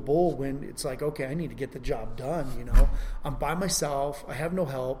legal bull when it's like, okay, I need to get the job done, I'm by myself. I have no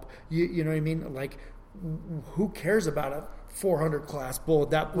help. You know what I mean? Like, who cares about a 400 class bull at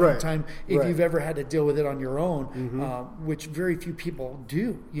that point in time if you've ever had to deal with it on your own, which very few people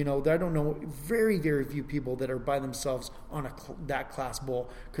do. I don't know very, very few people that are by themselves on that class bull,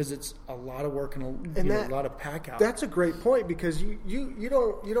 because it's a lot of work and a lot of pack out. That's a great point, because you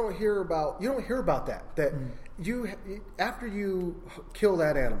don't hear about that you after you kill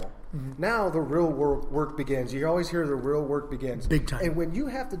that animal. Now the real work begins. You always hear the real work begins. Big time. And when you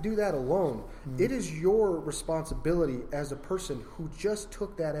have to do that alone, it is your responsibility as a person who just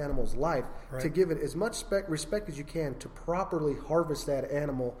took that animal's life to give it as much respect as you can to properly harvest that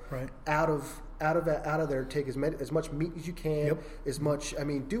animal out of there. Take as much meat as you can, as much. I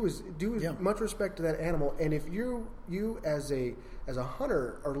mean, do as much respect to that animal. And if you as a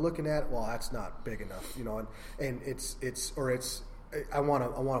hunter are looking at, well, that's not big enough, and I want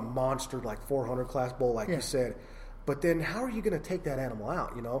a monster like 400 class bull, like you said. But then how are you going to take that animal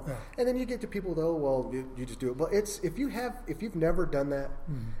out, you know? Yeah. And then you get to people, though, well, you just do it. But it's if you've never done that,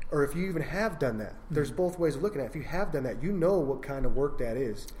 or if you even have done that, there's both ways of looking at it. If you have done that, you know what kind of work that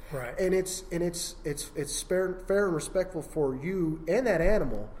is. Right. And it's fair and respectful for you and that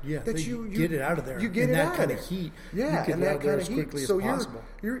animal that you get it out of there. You get it out of there. That kind of heat. Yeah, and that kind of heat. Quickly So as possible.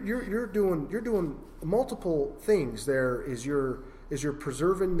 you're doing multiple things. There is you're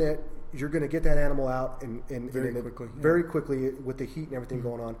preserving that. You're going to get that animal out and very quickly with the heat and everything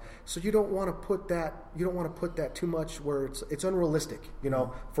going on. So you don't want to put that too much where it's unrealistic, you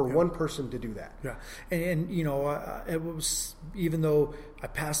know, for one person to do that. Yeah, and you know, it was, even though I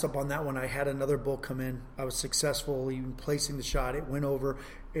passed up on that one, I had another bull come in. I was successful even placing the shot. It went over.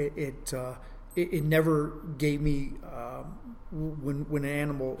 It never gave me when an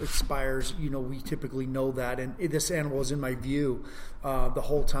animal expires, you know, we typically know that, and this animal was in my view the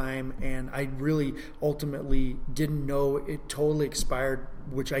whole time, and I really ultimately didn't know it totally expired,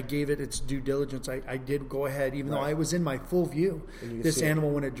 which I gave it its due diligence. I did go ahead, even though I was in my full view. This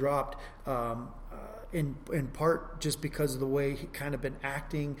animal, when it dropped, in part just because of the way he kind of been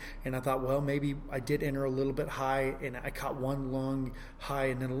acting, and I thought, well, maybe I did enter a little bit high, and I caught one lung high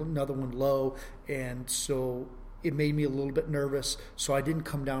and then another one low, and so it made me a little bit nervous. So I didn't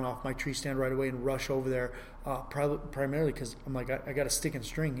come down off my tree stand right away and rush over there, primarily because I'm like, I got a stick and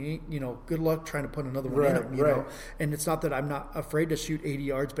string, you know, good luck trying to put another one in them, you know. And it's not that I'm not afraid to shoot 80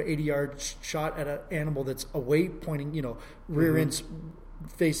 yards, but 80 yards shot at an animal that's away pointing, you know, rear ends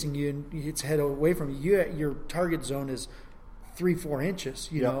facing you and its head away from you, your target zone is 3-4 inches,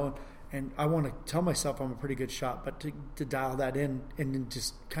 you know, and I want to tell myself I'm a pretty good shot, but to dial that in and then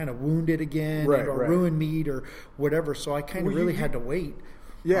just kind of wound it again or ruin meat or whatever, so I kind of really had to wait.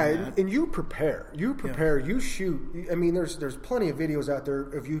 Yeah, and you prepare, you shoot. I mean, there's plenty of videos out there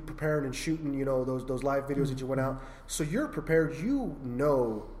of you preparing and shooting, you know, those live videos that you went out. So you're prepared, you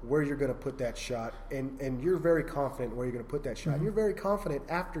know where you're going to put that shot, and you're very confident where you're going to put that shot. And you're very confident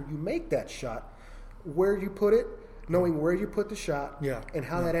after you make that shot where you put it, knowing where you put the shot and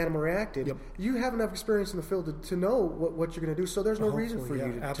how that animal reacted. Yep. You have enough experience in the field to know what you're going to do. So there's no reason for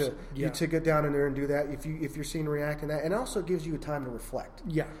you to get down in there and do that if you're seeing reacting that. And also gives you a time to reflect.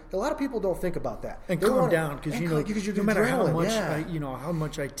 Yeah, a lot of people don't think about that and calm down because no matter how much how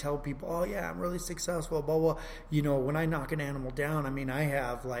much I tell people, oh yeah, I'm really successful, blah blah. You know, when I knock an animal down, I mean, I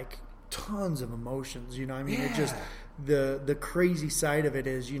have like tons of emotions. You know, I mean, it just. The crazy side of it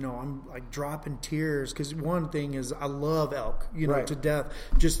is, you know, I'm like dropping tears because one thing is I love elk, you know, to death.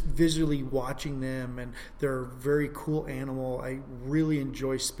 Just visually watching them, and they're a very cool animal. I really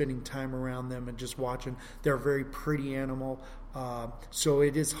enjoy spending time around them and just watching. They're a very pretty animal. So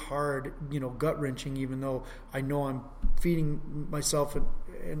it is hard, you know, gut wrenching, even though I know I'm feeding myself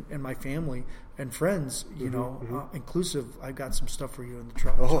and my family and friends, you know, inclusive. I've got some stuff for you in the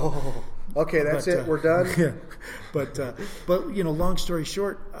truck. Oh, okay, that's it. We're done. Yeah. But you know, long story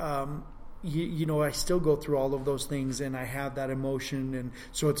short, you know, I still go through all of those things, and I have that emotion, and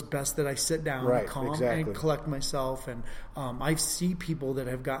so it's best that I sit down, and calm, and collect myself. And I see people that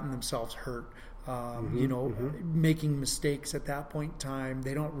have gotten themselves hurt. You know, making mistakes at that point in time.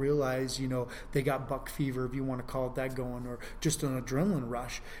 They don't realize, you know, they got buck fever, if you want to call it that, going, or just an adrenaline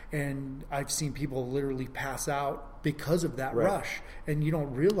rush. And I've seen people literally pass out because of that rush. And you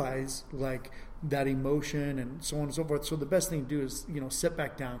don't realize, like, that emotion and so on and so forth. So the best thing to do is, you know, sit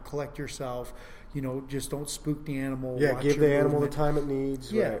back down, collect yourself, you know, just don't spook the animal. Yeah, give the animal the time it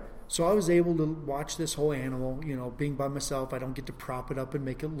needs. Yeah. So I was able to watch this whole animal, you know, being by myself. I don't get to prop it up and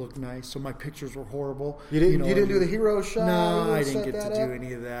make it look nice, so my pictures were horrible. You didn't do the hero shot? No, I didn't get to do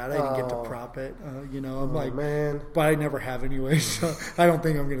any of that. I didn't get to prop it. You know, I'm like, man. But I never have anyway, so I don't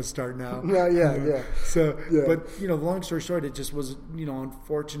think I'm going to start now. Yeah. So, but, you know, long story short, it just was, you know,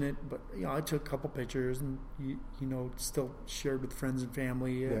 unfortunate. But, you know, I took a couple pictures and, you know, still shared with friends and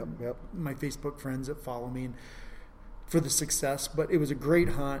family and my Facebook friends that follow me. And for the success, but it was a great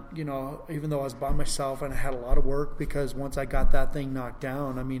hunt, you know, even though I was by myself and I had a lot of work, because once I got that thing knocked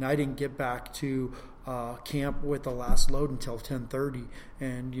down, I mean, I didn't get back to camp with the last load until 10:30.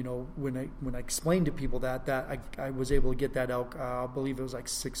 And, you know, when I explained to people that I was able to get that elk, I believe it was like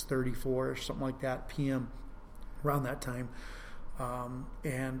 6:34 or something like that p.m. around that time.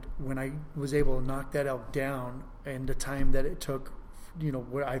 And when I was able to knock that elk down, and the time that it took, you know,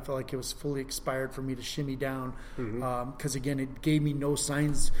 where I felt like it was fully expired for me to shimmy down, because again, it gave me no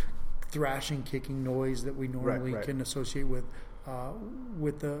signs, thrashing, kicking noise that we normally can associate with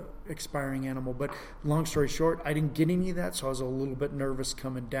with the expiring animal. But long story short, I didn't get any of that, so I was a little bit nervous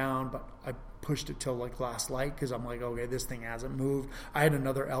coming down, but I pushed it till like last light because I'm like, okay, this thing hasn't moved. I had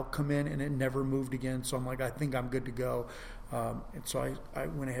another elk come in and it never moved again, so I'm like, I think I'm good to go. And so I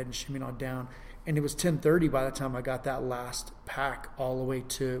went ahead and shimmied on down, and it was 10:30 by the time I got that last pack all the way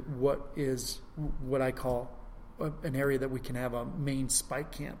to what I call an area that we can have a main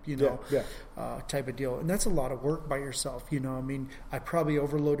spike camp, type of deal. And that's a lot of work by yourself, I mean, I probably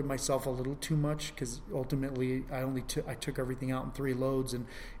overloaded myself a little too much because ultimately I took everything out in 3 loads, and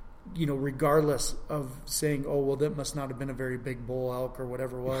regardless of saying, oh, well, that must not have been a very big bull elk or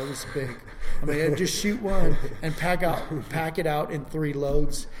whatever. Well, it was big. I mean, I'd just shoot one and pack it out in 3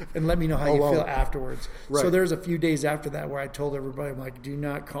 loads and let me know how you feel afterwards. Right. So there's a few days after that where I told everybody, I'm like, do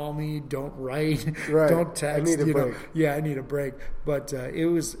not call me, don't write, don't text. I need a break. Yeah, I need a break. But it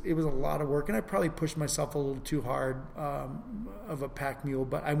was a lot of work, and I probably pushed myself a little too hard of a pack mule.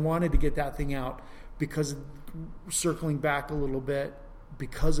 But I wanted to get that thing out because, circling back a little bit,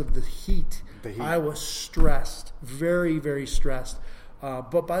 because of the heat, I was stressed, very, very stressed.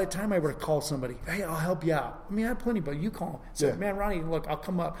 But by the time I were to call somebody, hey, I'll help you out. I mean, I had plenty, but you call them. So, man, Ronnie, look, I'll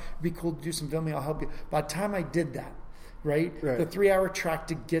come up. It'd be cool to do some filming. I'll help you. By the time I did that, right. The 3-hour track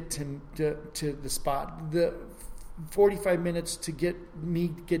to get to the spot, the 45 minutes to get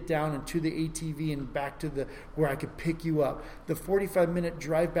down into the ATV and back to where I could pick you up. The 45-minute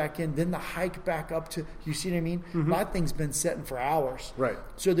drive back in, then the hike back up to, you see what I mean? Mm-hmm. My thing's been setting for hours. Right.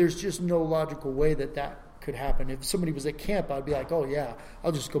 So there's just no logical way that could happen. If somebody was at camp, I'd be like, oh yeah,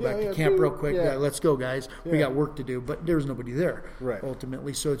 I'll just go back to camp real quick. Yeah, let's go, guys. We got work to do. But there's nobody there,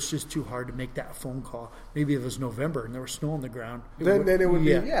 ultimately. So it's just too hard to make that phone call. Maybe if it was November and there was snow on the ground. Then it would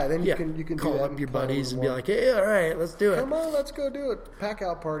be, then you can call up your buddies and be like, hey, all right, let's do it. Come on, let's go do it. Pack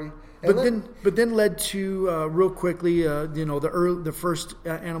out party. But then led to real quickly, the first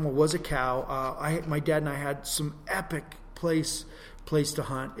animal was a cow. My dad and I had some epic place to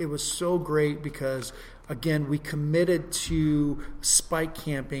hunt. It was so great because, again, we committed to spike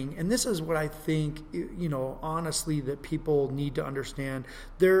camping, and this is what I think, honestly, that people need to understand.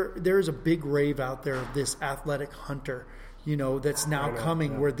 There is a big rave out there of this athletic hunter, that's now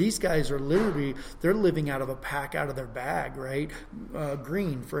coming, where these guys are literally, they're living out of a pack, out of their bag, right?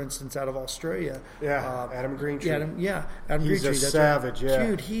 Green, for instance, out of Australia. Yeah, Adam Greentree. Adam He's Greentree. A savage,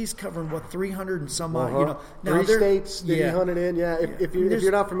 Dude, he's covering, 300 and some odd, now 3 states that he hunted in, If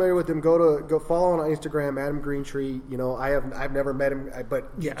you're not familiar with him, go follow on Instagram, Adam Greentree. I've never met him,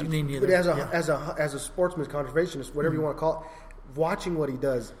 but me neither. But as a sportsman, conservationist, whatever you want to call it, watching what he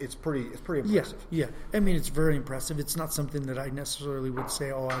does, it's pretty impressive. Yeah. I mean, it's very impressive. It's not something that I necessarily would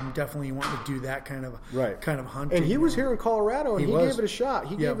say, oh, I'm definitely wanting to do that kind of hunting. And he was here in Colorado, and he gave it a shot.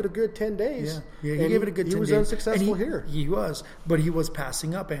 He gave it a good 10 days. Yeah, he gave it a good 10 days. He was unsuccessful here. He was, but he was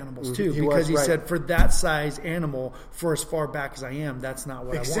passing up animals too, because he said, for that size animal, for as far back as I am, that's not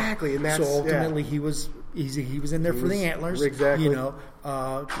what I want. Exactly, and that's, so ultimately he was in there for the antlers. Exactly.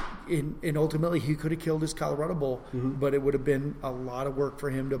 And ultimately he could have killed his Colorado bull, but it would have been a lot of work for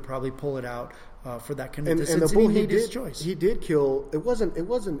him to probably pull it out for that kind of distance. And the bull he made his choice. He did kill. It wasn't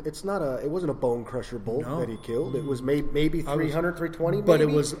a bone crusher bull that he killed. It was maybe 300, 320. But it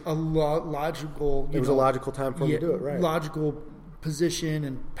was a logical. It was a logical time for him to do it. Right. Logical position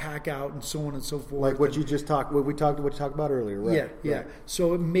and pack out and so on and so forth. Like what you talked about earlier, right? Yeah.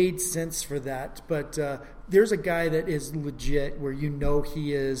 So it made sense for that. But there's a guy that is legit, where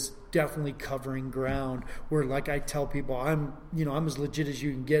he is definitely covering ground, where, like I tell people, I'm as legit as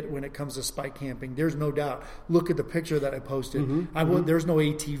you can get when it comes to spike camping. There's no doubt. Look at the picture that I posted. There's no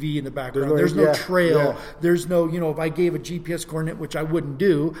ATV in the background. There's no trail. Yeah. There's no, if I gave a GPS coordinate, which I wouldn't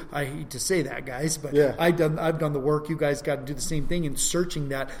do, I hate to say that, guys, but I've done the work. You guys got to do the same thing in searching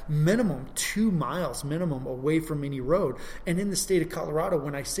that minimum 2 miles minimum away from any road. And in the state of Colorado,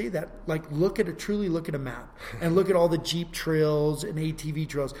 when I say that, like, truly look at a map and look at all the Jeep trails and ATV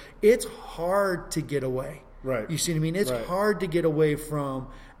trails. It's hard to get away. Right. You see what I mean? It's hard to get away from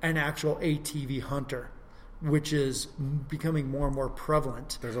an actual ATV hunter, which is becoming more and more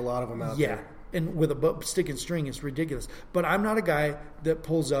prevalent. There's a lot of them out there. Yeah. And with a stick and string, it's ridiculous. But I'm not a guy that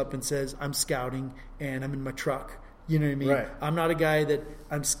pulls up and says, I'm scouting and I'm in my truck. You know what I mean? Right. I'm not a guy that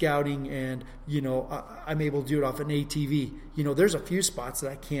I'm scouting and, I'm able to do it off an ATV. there's a few spots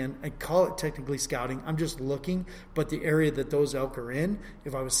that I call it technically scouting. I'm just looking, but the area that those elk are in,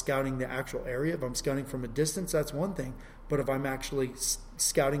 if I was scouting the actual area, if I'm scouting from a distance, that's one thing. But if I'm actually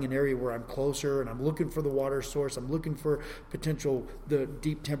scouting an area where I'm closer and I'm looking for the water source, I'm looking for the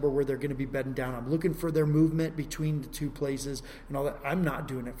deep timber where they're going to be bedding down, I'm looking for their movement between the two places and all that, I'm not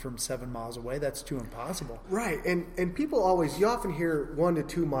doing it from 7 miles away. That's too impossible. Right. And people you often hear 1 to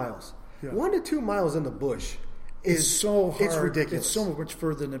 2 miles. Yeah. 1 to 2 miles in the bush is so hard. It's ridiculous. It's so much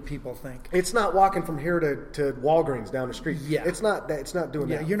further than people think. It's not walking from here to Walgreens down the street. Yeah. It's not doing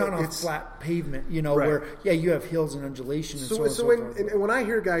that. Yeah, you're not on flat pavement, where you have hills and undulation and so on and so forth. And when I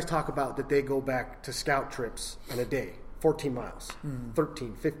hear guys talk about that they go back to scout trips in a day, 14 miles,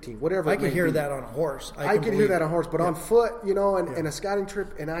 13, 15, whatever. I can hear that on a horse. I can hear that on a horse, but on foot, and a scouting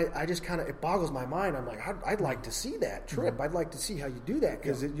trip, and I just kind of, it boggles my mind. I'm like, I'd like to see that trip. I'd like to see how you do that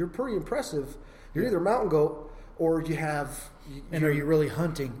because you're pretty impressive. You're either a mountain goat or you have. And are you really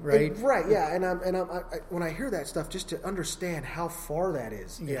hunting, right? Right, yeah. And when I hear that stuff, just to understand how far that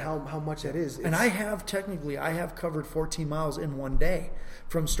is and how much that is. And I have covered 14 miles in one day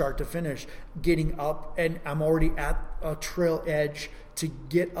from start to finish, getting up, and I'm already at a trail edge to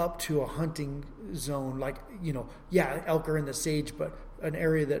get up to a hunting zone. Elk are in the sage, but an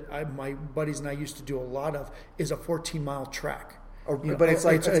area that my buddies and I used to do a lot of is a 14-mile track. But it's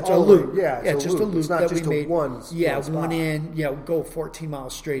a loop. Yeah, it's just a loop. It's not just we made. One in. Go 14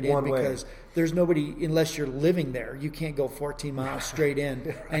 miles straight in because there's nobody, unless you're living there, you can't go 14 miles straight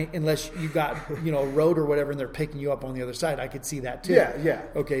in unless you got a road or whatever, and they're picking you up on the other side. I could see that too. Yeah.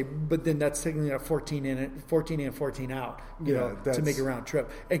 Okay, but then that's technically a 14 in, 14 out. To make a round trip.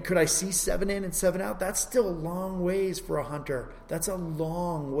 And could I see 7 in and 7 out? That's still a long ways for a hunter. That's a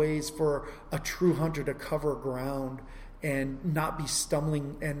long ways for a true hunter to cover ground and not be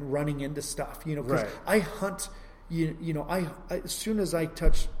stumbling and running into stuff, because I hunt, I as soon as I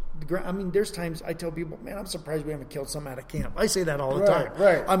touch the ground, there's times I tell people, man, I'm surprised we haven't killed something at a camp. I say that all the time.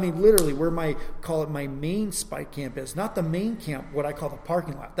 Right. Literally where my main spike camp is, not the main camp, what I call the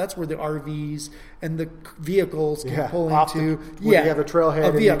parking lot. That's where the RVs and the vehicles can pull into. You have a trailhead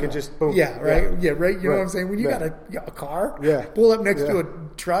and you can just boom. Yeah, right. Yeah, right. You know what I'm saying? When you got a car, pull up next to a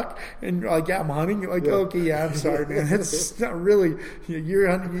truck and you're like, I'm hunting. You're like, okay, I'm sorry, man. It's not really, you're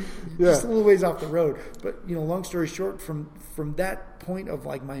hunting just a little ways off the road. But, long story short, from that point of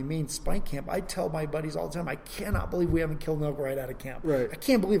my main spike camp, I tell my buddies all the time, I cannot believe we haven't killed an elk right out of camp. Right. I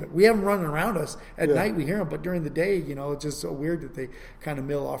can't believe it. We have them running around us. At night we hear them, but during the day, it's just so weird that they kind of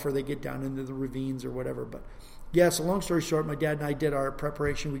mill off or they get down into the ravines or whatever. But so long story short, my dad and I did our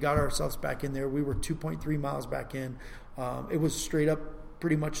preparation. We got ourselves back in there. We were 2.3 miles back in. It was straight up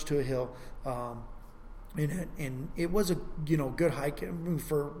pretty much to a hill. And it was a good hike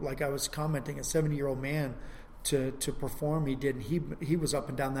for, like I was commenting, a 70-year-old man to perform. He was up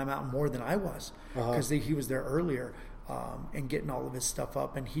and down that mountain more than I was because he was there earlier and getting all of his stuff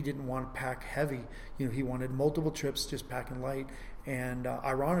up, and he didn't want to pack heavy. He wanted multiple trips, just packing light. And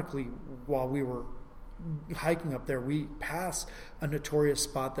ironically, while we were hiking up there, we passed a notorious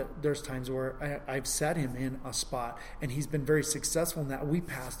spot that there's times where I've set him in a spot and he's been very successful in that. We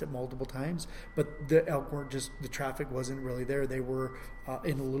passed it multiple times, but the elk weren't the traffic wasn't really there. They were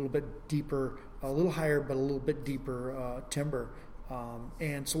in a little bit deeper, a little higher, but a little bit deeper timber.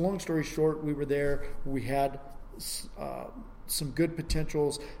 And so long story short, we were there. We had some good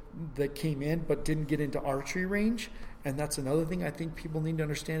potentials that came in, but didn't get into archery range. And that's another thing I think people need to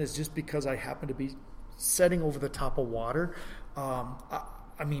understand is just because I happen to be setting over the top of water, I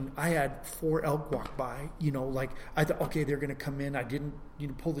had 4 elk walk by, I thought, okay, they're going to come in. I didn't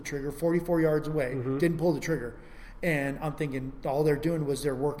pull the trigger 44 yards away, didn't pull the trigger. And I'm thinking all they're doing was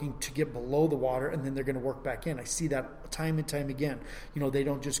they're working to get below the water and then they're going to work back in. I see that time and time again. They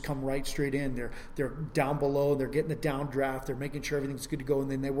don't just come right straight in. They're down below. They're getting the downdraft. They're making sure everything's good to go.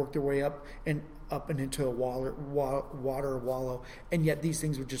 And then they work their way up and into a water wallow. And yet these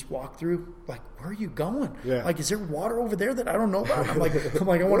things would just walk through. Like, where are you going? Yeah. Like, is there water over there that I don't know about? I'm like, I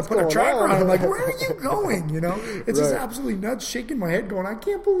want to put a tracker on. I'm like, where are you going? It's just absolutely nuts. Shaking my head, going, I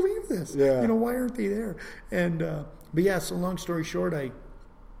can't believe this. Yeah. Why aren't they there? And so long story short, I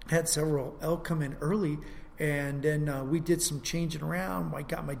had several elk come in early, and then we did some changing around. I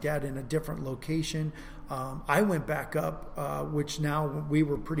got my dad in a different location. I went back up, which now we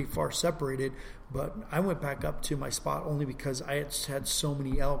were pretty far separated, but I went back up to my spot only because I had so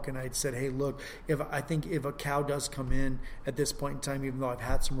many elk, and I had said, hey, look, if a cow does come in at this point in time, even though I've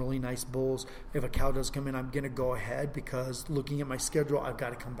had some really nice bulls, if a cow does come in, I'm going to go ahead because looking at my schedule, I've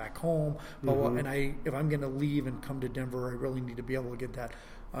got to come back home. And if I'm going to leave and come to Denver, I really need to be able to get that.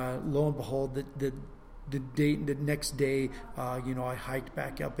 Lo and behold, The next day, I hiked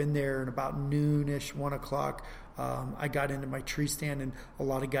back up in there, and about noonish, 1 o'clock, I got into my tree stand, and a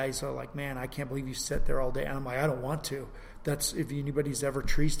lot of guys are like, "Man, I can't believe you sit there all day." And I'm like, "I don't want to." That's if anybody's ever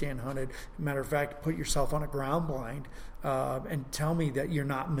tree stand hunted. Matter of fact, put yourself on a ground blind and tell me that you're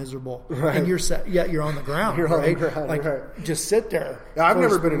not miserable. Right. And you're on the ground. You're right? on the ground, like right. just sit there. I've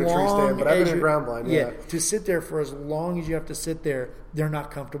never been in a tree stand, but I've been in a ground blind. Yeah. To sit there for as long as you have to sit there, they're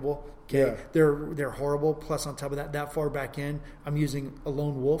not comfortable. Okay, Yeah. they're horrible. Plus, on top of that far back in, I'm using a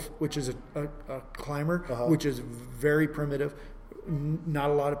lone wolf, which is a climber, which is very primitive,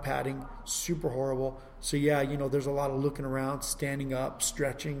 not a lot of padding, super horrible. So yeah, there's a lot of looking around, standing up,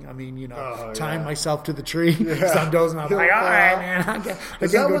 stretching. I mean, tying myself to the tree. Some dozing. I'm like, all right, man. I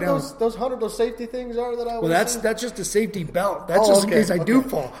Is that what those safety things are that I was? Well, that's just a safety belt. That's just in case I do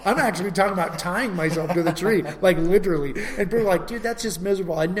fall. I'm actually talking about tying myself to the tree, like literally. And people are like, dude, that's just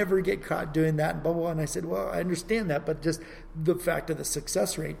miserable. I never get caught doing that and blah, blah, blah. And I said, well, I understand that, but just the fact of the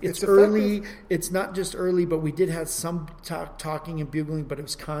success rate. It's early. Effective. It's not just early, but we did have some talking and bugling, but it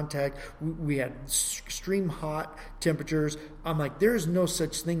was contact. We had extreme hot temperatures. I'm like, there's no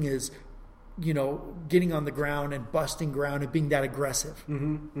such thing as, getting on the ground and busting ground and being that aggressive.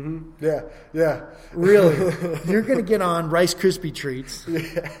 Mm-hmm. Mm-hmm. Yeah. Really. You're going to get on Rice Krispie treats.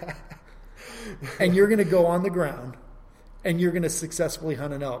 Yeah. And you're going to go on the ground and you're going to successfully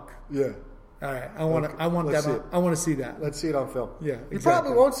hunt an elk. Yeah. All right. I want to see that. Let's see it on film. Yeah. Exactly. You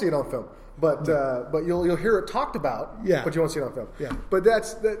probably won't see it on film. But you'll hear it talked about. Yeah. But you won't see it on film. Yeah. But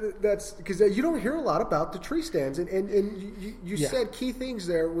that's because you don't hear a lot about the tree stands, and you said key things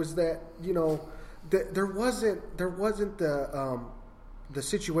there was that that there wasn't the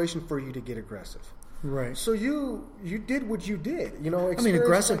situation for you to get aggressive. Right. So you did what you did.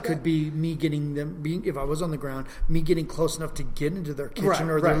 Aggressive like could be me getting them if I was on the ground, me getting close enough to get into their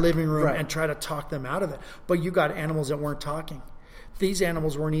kitchen or their living room and try to talk them out of it. But you got animals that weren't talking. These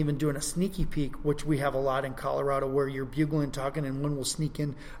animals weren't even doing a sneaky peek, which we have a lot in Colorado, where you're bugling, talking, and one will sneak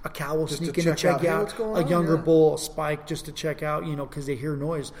in. A cow will sneak in to check out. A younger bull, a spike, just to check out, because they hear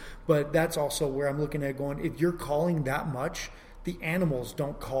noise. But that's also where I'm looking at going, if you're calling that much, the animals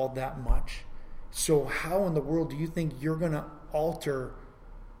don't call that much. So how in the world do you think you're going to alter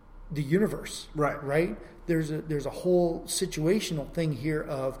the universe? Right? There's a whole situational thing here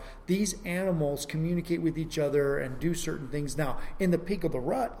of these animals communicate with each other and do certain things. Now, in the peak of the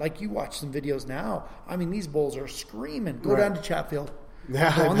rut, like you watch some videos now, I mean, these bulls are screaming. Go down to Chatfield. Go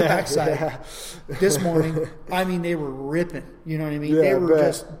on the backside. This morning, I mean, they were ripping. You know what I mean? They were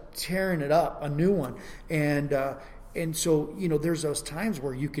just tearing it up, a new one. And so, there's those times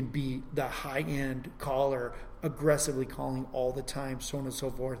where you can be the high-end caller, aggressively calling all the time, so on and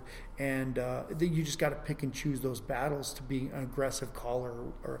so forth. And you just got to pick and choose those battles to be an aggressive caller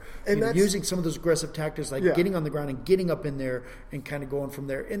or using some of those aggressive tactics like getting on the ground and getting up in there and kind of going from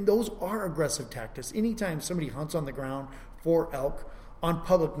there. And those are aggressive tactics. Anytime somebody hunts on the ground for elk on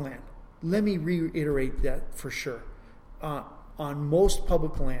public land, let me reiterate that for sure. On most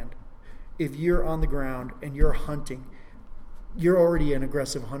public land, if you're on the ground and you're hunting, you're already an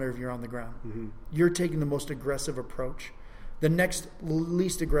aggressive hunter if you're on the ground. Mm-hmm. You're taking the most aggressive approach. The next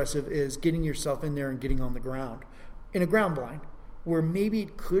least aggressive is getting yourself in there and getting on the ground in a ground blind, where maybe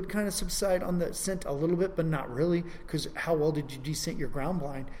it could kind of subside on the scent a little bit, but not really, because how well did you descent your ground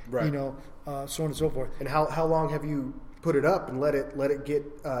blind? Right. So on and so forth. And how long have you put it up and let it get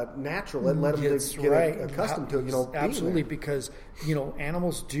natural and let them get accustomed to it? Absolutely, because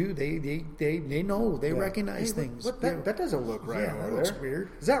animals do they know they recognize things. That doesn't look right. Yeah, that looks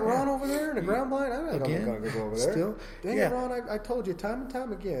weird. Is that Ron over there in a ground blind? I really don't want to go over there. Still, dang it, Ron! I told you time and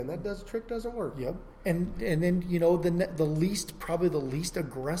time again that trick doesn't work. Yep. And then the least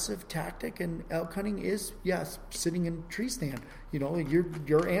aggressive tactic in elk hunting is sitting in a tree stand.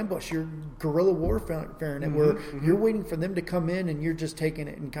 Your ambush, your guerrilla warfare, where you're waiting for them to come in and you're just taking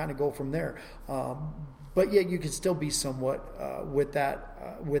it and kind of go from there. But yet you can still be somewhat with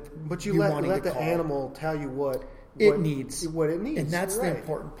that. But you let the animal tell you what it needs, and that's the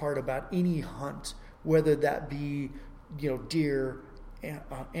important part about any hunt, whether that be deer,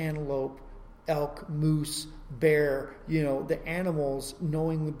 antelope, elk, moose, bear, the animals,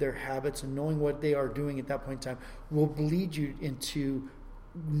 knowing their habits and knowing what they are doing at that point in time will lead you into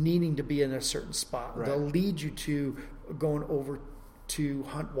needing to be in a certain spot. Right. They'll lead you to going over to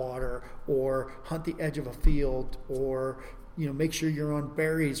hunt water or hunt the edge of a field or make sure you're on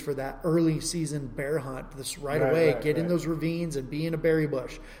berries for that early season bear hunt away. Get in those ravines and be in a berry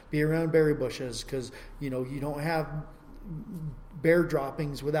bush. Be around berry bushes because you don't have bear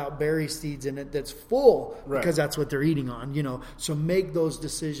droppings without berry seeds in it that's full because that's what they're eating on, So make those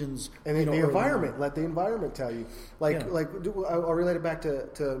decisions. And the environment, let the environment tell you. I'll relate it back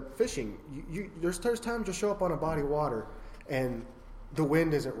to fishing. There's times you'll show up on a body of water and the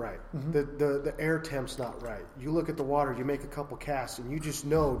wind isn't right. Mm-hmm. The air temp's not right. You look at the water, you make a couple casts, and you just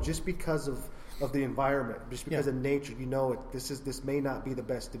know, just because of the environment, just because of nature, this may not be the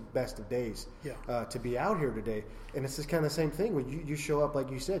best of days to be out here today. And it's just kind of the same thing when you show up,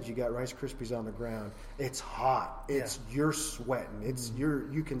 like you said, you got Rice Krispies on the ground. It's hot. You're sweating. It's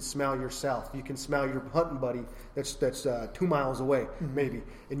you can smell yourself. You can smell your hunting buddy that's 2 miles away, maybe,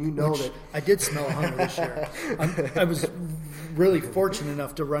 and that I did smell a hunter this year. I was really fortunate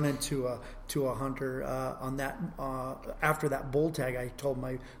enough to run into a hunter on that after that bull tag. I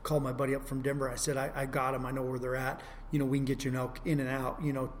called my buddy up from Denver. I said, I got them. I know where they're at. We can get you an elk in and out,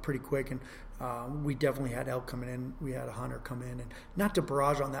 pretty quick. And we definitely had elk coming in. We had a hunter come in, and not to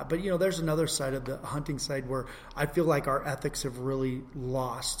barrage on that, but there's another side of the hunting side where I feel like our ethics have really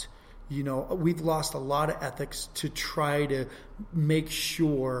lost. We've lost a lot of ethics to try to make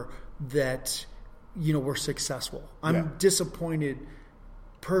sure that we're successful. I'm disappointed.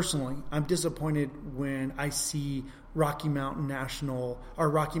 Personally, I'm disappointed when I see Rocky Mountain National or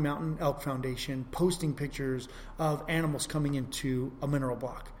Rocky Mountain Elk Foundation posting pictures of animals coming into a mineral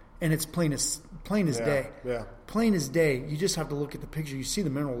block. And it's plain as day. Yeah. Plain as day. You just have to look at the picture. You see the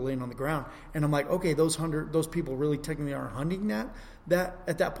mineral laying on the ground. And I'm like, okay, those people really technically aren't hunting that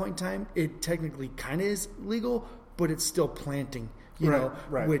at that point in time. It technically kind of is legal, but it's still planting,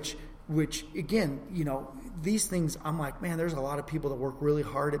 which again, these things, I'm like, man, there's a lot of people that work really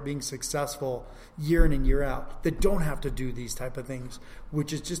hard at being successful year in and year out that don't have to do these type of things,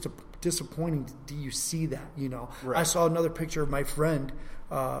 which is just disappointing. Do you see that? Right. I saw another picture of my friend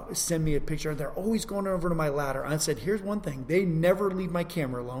send me a picture. They're always going over to my ladder. I said, here's one thing. They never leave my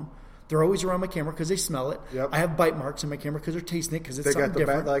camera alone. They're always around my camera because they smell it. Yep. I have bite marks in my camera because they're tasting it because it's something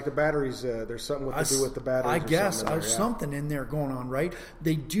different. Like the batteries, there's something to do with the batteries. I guess there's something in there going on, right?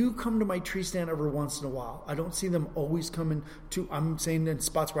 They do come to my tree stand every once in a while. I don't see them always coming to. I'm saying in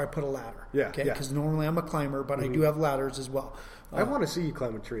spots where I put a ladder. Yeah. Okay. Because normally I'm a climber, but I do have ladders as well. I want to see you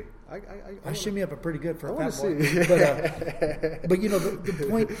climb a tree. I shimmy up pretty good for a fat boy. But the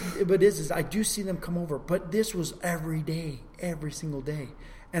point, is I do see them come over. But this was every day, every single day.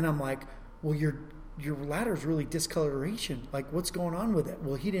 And I'm like, well, your ladder's really discoloration. Like, what's going on with it?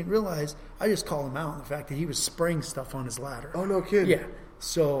 Well, he didn't realize. I just called him out on the fact that he was spraying stuff on his ladder. Oh, no kidding. Yeah.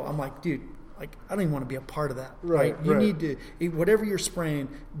 So I'm like, dude, I don't even want to be a part of that. Right. You need to, whatever you're spraying,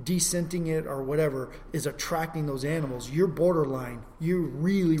 descenting it or whatever is attracting those animals. You're borderline. You're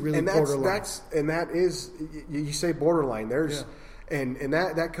really, really borderline. And that is, you say borderline. There's, and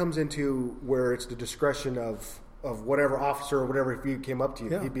that comes into where it's the discretion of whatever officer or whatever, if he came up to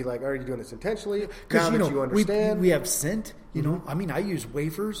you, he'd be like, are you doing this intentionally? Now that you understand. We have scent, I mean, I use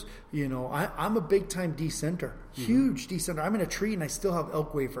wafers, I'm a big time descenter, huge descenter. I'm in a tree and I still have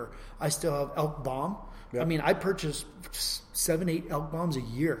elk wafer. I still have elk balm. Yep. I mean, I purchase 7-8 elk balms a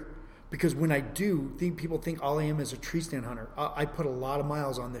year because when I do, people think all I am is a tree stand hunter. I put a lot of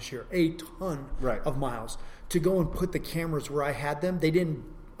miles on this year, a ton of miles to go and put the cameras where I had them. They didn't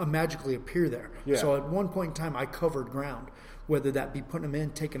magically appear there. Yeah. So at one point in time, I covered ground, whether that be putting them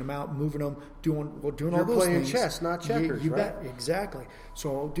in, taking them out, moving them, doing all those things. You're playing chess, not checkers, you bet. Exactly.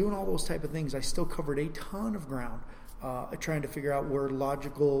 So doing all those type of things, I still covered a ton of ground, trying to figure out where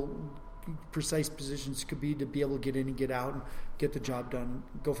logical, precise positions could be to be able to get in and get out and get the job done,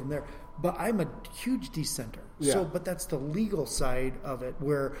 go from there. But I'm a huge descenter. Yeah. But that's the legal side of it,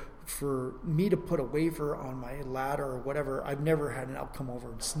 where for me to put a wafer on my ladder or whatever, I've never had an elk come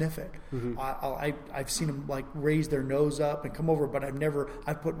over and sniff it. Mm-hmm. I've seen them like raise their nose up and come over, but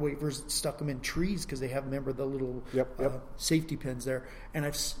I've put wafers, stuck them in trees because they have, remember the little safety pins there, and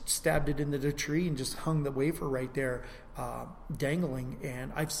I've stabbed it into the tree and just hung the wafer right there, dangling,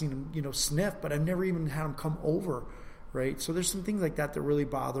 and I've seen them, sniff, but I've never even had them come over. Right, so there's some things like that really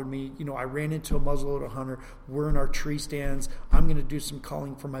bothered me. I ran into a muzzleloader hunter. We're in our tree stands. I'm going to do some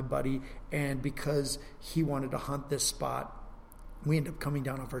calling for my buddy, and because he wanted to hunt this spot, we ended up coming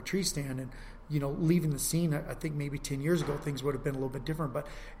down off our tree stand and leaving the scene. I think maybe 10 years ago things would have been a little bit different, but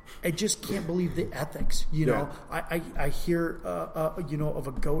I just can't believe the ethics. I hear of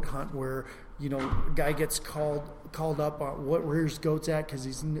a goat hunt where a guy gets called up on where his goat's at because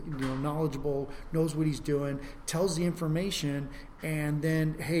he's knowledgeable, knows what he's doing, tells the information, and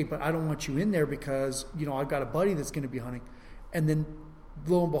then, hey, but I don't want you in there because I've got a buddy that's going to be hunting, and then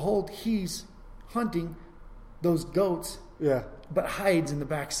lo and behold, he's hunting those goats, but hides in the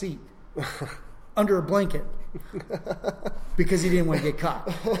back seat under a blanket. because he didn't want to get caught.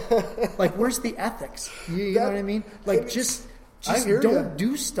 Like, where's the ethics? You know what I mean? Like, just don't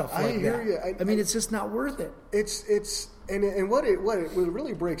do stuff like that. I mean, it's just not worth it. And what it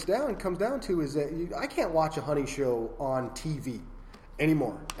really breaks down and comes down to is that I can't watch a hunting show on TV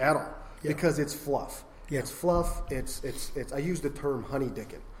anymore at all because it's fluff. Yeah. It's fluff. It's. I use the term honey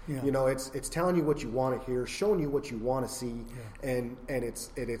dicking. Yeah. You know, it's telling you what you want to hear, showing you what you want to see, and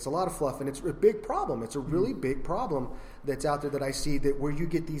it's a lot of fluff, and it's a big problem. It's a really big problem that's out there that I see, that where you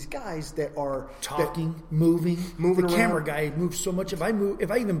get these guys that are talking, moving the around. Camera guy moves so much. If I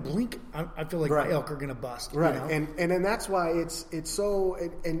even blink, I feel like my elk are going to bust. Right, you know? and then that's why it's so,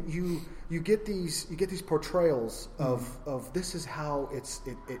 and you get these portrayals of this is how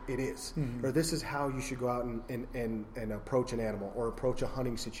it is, or this is how you should go out and approach an animal or approach a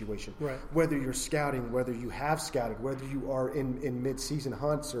hunting situation. Right. Whether you're scouting, whether you have scouted, whether you are in mid-season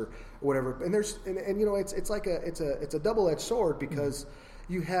hunts or whatever. And there's and you know it's like it's a double-edged sword, because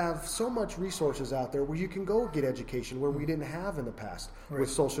you have so much resources out there where you can go get education where we didn't have in the past, with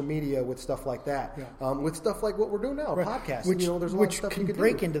social media, with stuff like that, with stuff like what we're doing now, podcasts. Which, you know, there's a lot of stuff can you can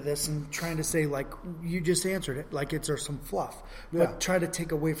break do. into this and trying to say, like you just answered it, like it's some fluff, but try to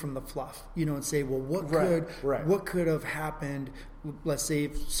take away from the fluff, you know, and say, well, what could have happened? Let's say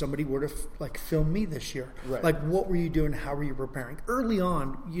if somebody were to film me this year, like what were you doing? How were you preparing? Early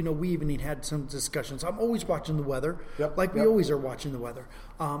on, you know, we even had some discussions. I'm always watching the weather, we always are watching the weather.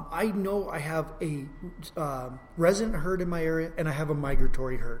 I know I have a resident herd in my area, and I have a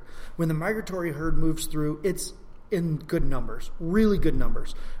migratory herd. When the migratory herd moves through, it's in good numbers, really good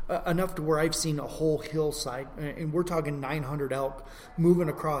numbers, enough to where I've seen a whole hillside, and we're talking 900 elk moving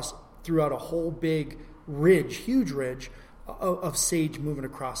across throughout a whole big ridge, huge ridge, of sage moving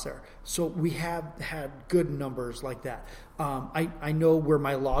across there. So we have had good numbers like that. I know where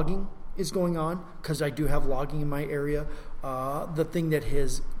my logging is going on, because I do have logging in my area. The thing that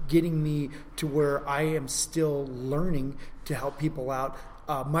is getting me to where I am still learning to help people out.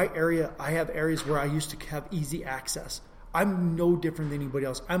 My area, I have areas where I used to have easy access. I'm no different than anybody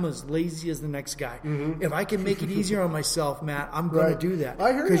else. I'm as lazy as the next guy. If I can make it easier on myself, Matt, I'm going to do that.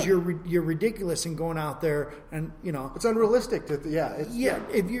 I hear because you're ridiculous in going out there, and you know it's unrealistic. If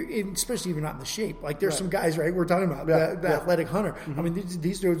you're, especially if you're not in the shape. Like there's some guys, right? We're talking about the athletic hunter. I mean,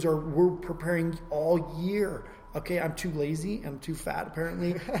 these dudes we're preparing all year. Okay, I'm too lazy. I'm too fat,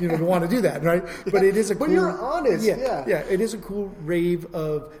 apparently, to want to do that, right? But it is a cool... But you're honest, yeah. It is a cool rave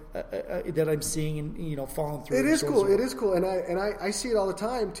of that I'm seeing and, following through. It is cool, and I see it all the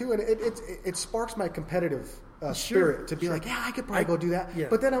time, too, and it sparks my competitive spirit to be like, I could probably go do that. Yeah.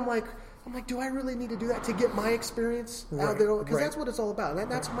 But then I'm like, do I really need to do that to get my experience out there? Because that's what it's all about. And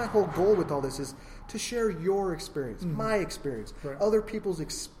that's my whole goal with all this, is to share your experience, my experience, other people's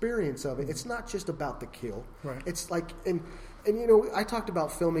experience of it. It's not just about the kill. Right. It's like, and I talked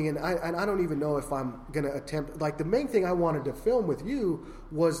about filming, and I don't even know if I'm going to attempt. Like the main thing I wanted to film with you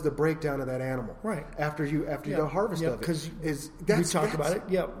was the breakdown of that animal. Right. After you the harvest of it. Because we talked about it.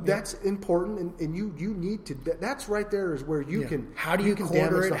 Yeah. That's important, and you need to. That's right there is where you can. How do you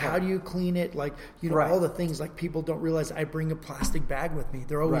quarter it? How do you clean it? Like all the things. Like people don't realize I bring a plastic bag with me.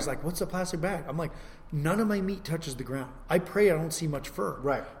 They're always like, "What's a plastic bag?" I'm like, none of my meat touches the ground. I pray I don't see much fur.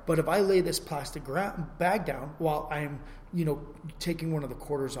 Right. But if I lay this plastic bag down while I'm taking one of the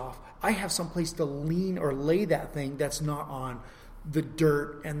quarters off, I have some place to lean or lay that thing that's not on the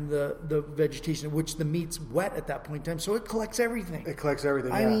dirt and the vegetation, which the meat's wet at that point in time. So it collects everything.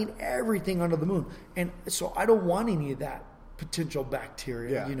 I mean, everything under the moon. And so I don't want any of that potential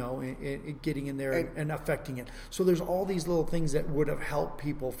bacteria, getting in there and affecting it. So there's all these little things that would have helped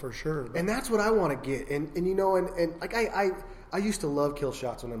people for sure. And that's what I want to get. And like I used to love kill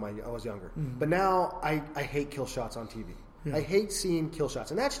shots when I was younger, but now I hate kill shots on TV. Yeah. I hate seeing kill shots,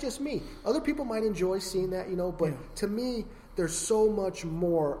 and that's just me. Other people might enjoy seeing that, but to me, there's so much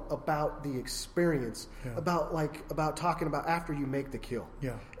more about the experience, about talking about after you make the kill.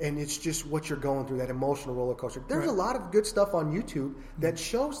 Yeah. And it's just what you're going through, that emotional roller coaster. There's a lot of good stuff on YouTube that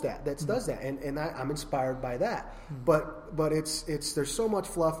shows that does that, and I'm inspired by that. But it's there's so much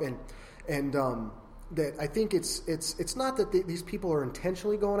fluff and that I think it's not that these people are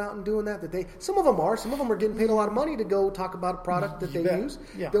intentionally going out and doing that. Some of them are getting paid a lot of money to go talk about a product that they use.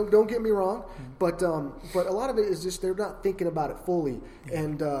 Yeah. Don't get me wrong, but a lot of it is just they're not thinking about it fully,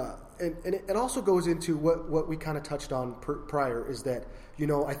 and it also goes into what we kind of touched on prior, is that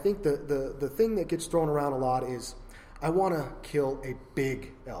I think the thing that gets thrown around a lot is I want to kill a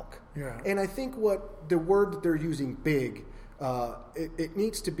big elk, and I think what the word that they're using, big. It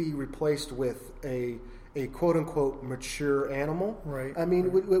needs to be replaced with a quote unquote mature animal. Right. I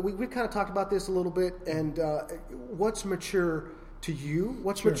mean, we kind of talked about this a little bit, and what's mature to you?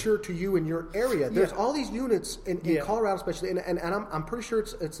 What's mature to you in your area? There's all these units in Colorado, especially, and I'm pretty sure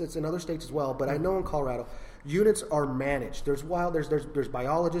it's in other states as well. But I know in Colorado, units are managed. There's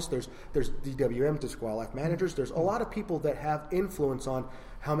biologists. There's DWMs, there's wildlife managers. There's a lot of people that have influence on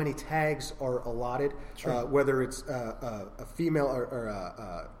how many tags are allotted, whether it's a female or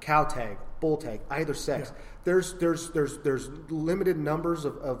a cow tag, bull tag, either sex. Yeah. There's limited numbers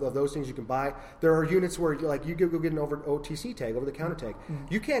of those things you can buy. There are units where you go get an OTC tag, over the counter tag.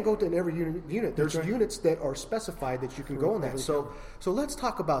 You can't go to every unit. There's units that are specified that you can go in that. So let's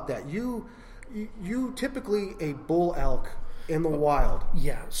talk about that. You typically a bull elk in the wild.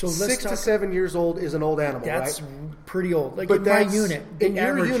 Yeah. So 6 to 7 years old is an old animal, that's right? Pretty old. Like but in my unit. In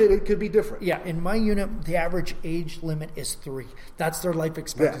your unit, it could be different. Yeah. In my unit, the average age limit is 3. That's their life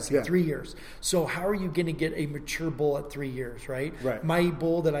expectancy, 3 years. So how are you going to get a mature bull at 3 years, right? Right. My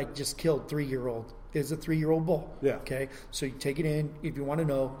bull that I just killed, 3-year-old, is a 3-year-old bull. Yeah. Okay. So you take it in. If you want to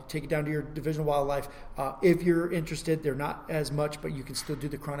know, take it down to your Division of Wildlife. If you're interested, they're not as much, but you can still do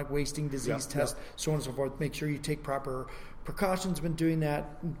the chronic wasting disease test, so on and so forth. Make sure you take proper precautions when doing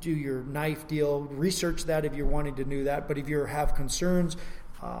that. Do your knife deal. Research that if you're wanting to do that. But if you have concerns,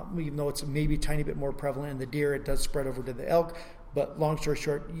 even though it's maybe a tiny bit more prevalent in the deer, it does spread over to the elk. But long story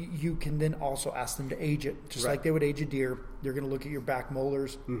short, you can then also ask them to age it, just like they would age a deer. They're going to look at your back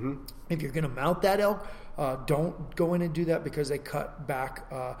molars. Mm-hmm. If you're going to mount that elk, don't go in and do that because they cut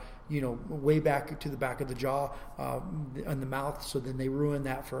back, way back to the back of the jaw and the mouth. So then they ruin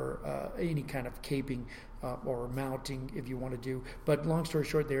that for any kind of caping or mounting if you want to do. But long story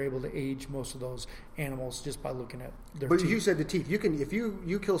short, they're able to age most of those animals just by looking at their teeth. But you said the teeth. You can, if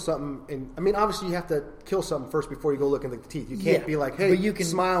you kill something, and I mean, obviously you have to kill something first before you go look at the teeth. You can't be like, hey, but you can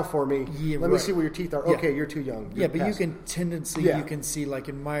smile for me. Yeah, Let me see where your teeth are. Okay, you're too young. But you can you can see, like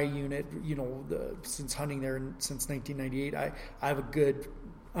in my unit, since hunting there since 1998, I have a good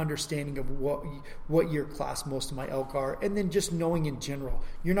understanding of what year class most of my elk are, and then just knowing in general,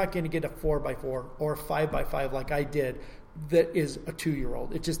 you're not going to get a 4x4 or a 5x5 like I did that is a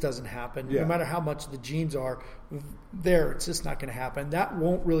 2-year-old. It just doesn't happen. No matter how much the genes are there, it's just not going to happen. That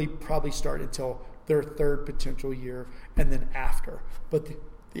won't really probably start until their 3rd potential year and then after. But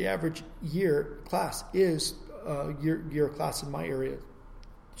the average year class is year class in my area,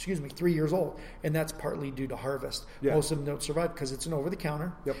 3 years old, and that's partly due to harvest. Most of them don't survive because it's an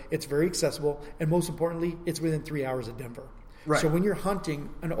over-the-counter. It's very accessible, and most importantly, it's within 3 hours of Denver. So when you're hunting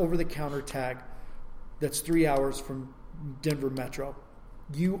an over-the-counter tag that's 3 hours from Denver Metro,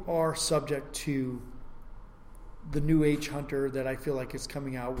 you are subject to the new age hunter that I feel like is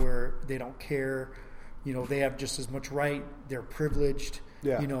coming out, where they don't care. They have just as much right. They're privileged.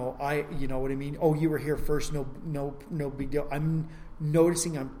 You know what I mean? Oh, you were here first. No big deal. I'm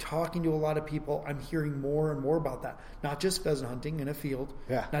talking to a lot of people. I'm hearing more and more about that. Not just pheasant hunting in a field.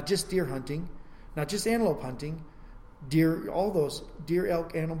 Not just deer hunting. Not just antelope hunting. Deer, all those deer,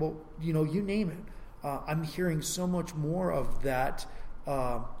 elk, animal. You name it. I'm hearing so much more of that.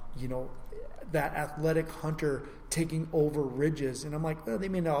 That athletic hunter taking over ridges, and I'm like, they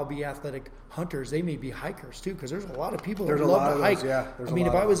may not all be athletic hunters. They may be hikers too, because there's a lot of people that love to hike.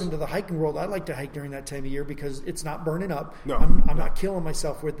 If I was into the hiking world, I'd like to hike during that time of year because it's not burning up. I'm not killing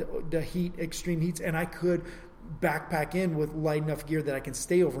myself with the heat, extreme heats, and I could backpack in with light enough gear that I can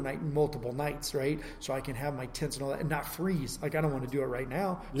stay overnight multiple nights, right? So I can have my tents and all that and not freeze. Like, I don't want to do it right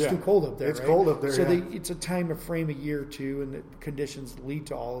now. It's too cold up there. It's cold up there. So it's a time to frame a year or two, and the conditions lead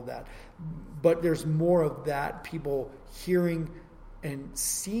to all of that. But there's more of that, people hearing and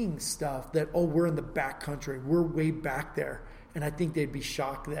seeing stuff that, we're in the back country. We're way back there. And I think they'd be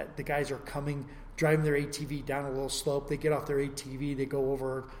shocked that the guys are driving their ATV down a little slope. They get off their ATV, they go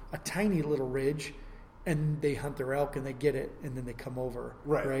over a tiny little ridge, and they hunt their elk and they get it, and then they come over.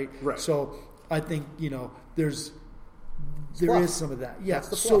 Right. So I think, there is some of that. Yeah.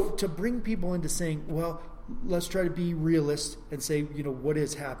 So to bring people into saying, well, let's try to be realist and say, what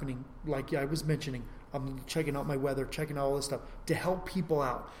is happening. Like I was mentioning, I'm checking out my weather, checking out all this stuff to help people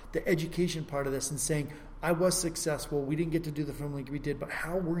out. The education part of this and saying, I was successful. We didn't get to do the film like we did, but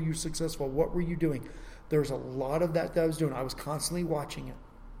how were you successful? What were you doing? There's a lot of that I was doing. I was constantly watching it.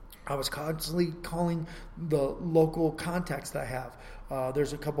 I was constantly calling the local contacts that I have.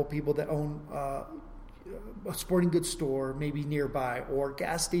 There's a couple people that own a sporting goods store maybe nearby, or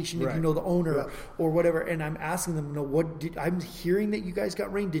gas station if Right. you know the owner, Yeah. or whatever, and I'm asking them, I'm hearing that you guys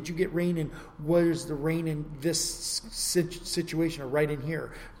got rain. Did you get rain, and was the rain in this situation or right in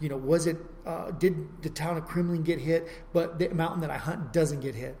here? Was it? Did the town of Kremlin get hit, but the mountain that I hunt doesn't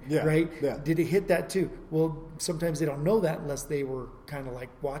get hit? Yeah. Right? Yeah. Did it hit that too? Well, sometimes they don't know that unless they were kind of like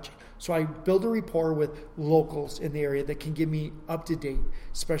watching. So I build a rapport with locals in the area that can give me up to date,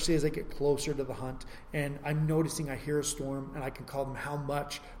 especially as I get closer to the hunt. And I'm noticing I hear a storm, and I can call them how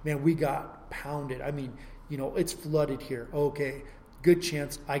much. Man, we got pounded. I mean, it's flooded here. Okay, good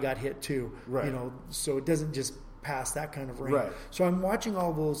chance I got hit too. Right. So it doesn't just pass that kind of rain. Right. So I'm watching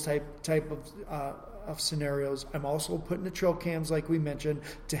all those type of scenarios. I'm also putting the trail cams, like we mentioned,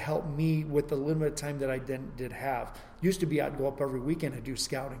 to help me with the limited time that I did have. Used to be I'd go up every weekend and do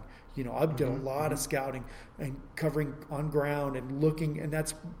scouting. I've done a lot of scouting and covering on ground and looking, and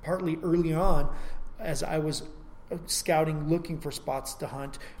that's partly early on as I was scouting, looking for spots to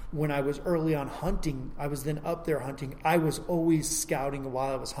hunt. When I was early on hunting, I was then up there hunting. I was always scouting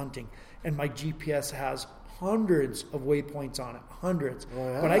while I was hunting, and my GPS has hundreds of waypoints on it, hundreds.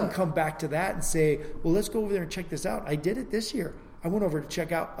 Oh, yeah. But I can come back to that and say, well, let's go over there and check this out. I did it this year. I went over to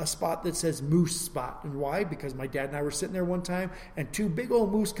check out a spot that says moose spot. And why? Because my dad and I were sitting there one time, and two big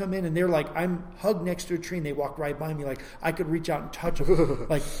old moose come in, and they're like, I'm hugged next to a tree, and they walked right by me like I could reach out and touch them.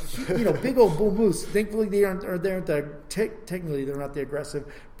 Like, big old bull moose. Thankfully, technically they're not the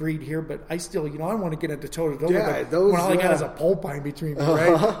aggressive breed here, but I still, I don't want to get into toe-to-toe. Yeah, when all I got is a pole pine between me,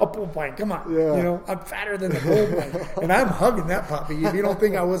 right? A pole pine, come on. Yeah. I'm fatter than the pole pine, and I'm hugging that puppy. If you don't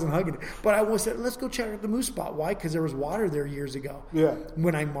think I wasn't hugging it. But I said, let's go check out the moose spot. Why? Because there was water there years ago. Yeah.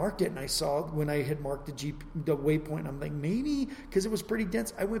 When I marked it, and I saw when I had marked the waypoint, I'm like, maybe because it was pretty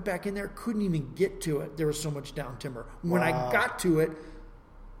dense. I went back in there, couldn't even get to it. There was so much down timber. When I got to it,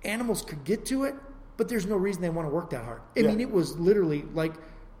 animals could get to it, but there's no reason they want to work that hard. I mean, it was literally like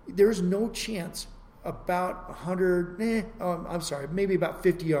there's no chance about maybe about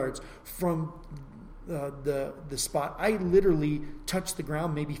 50 yards from the spot. I literally touched the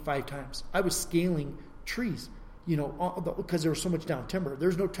ground maybe 5 times. I was scaling trees, because there was so much down timber.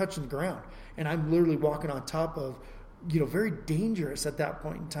 There's no touching the ground. And I'm literally walking on top of, very dangerous at that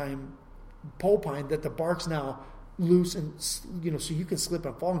point in time, pole pine that the bark's now loose, and so you can slip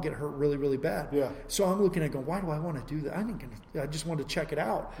and fall and get hurt really, really bad. Yeah. So I'm looking at going, why do I want to do that? I just wanted to check it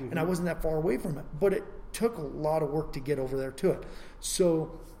out, and I wasn't that far away from it. But it took a lot of work to get over there to it.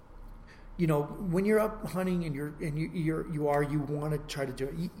 So, when you're up hunting and you want to try to do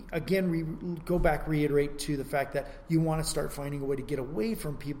it. Again, go back, reiterate to the fact that you want to start finding a way to get away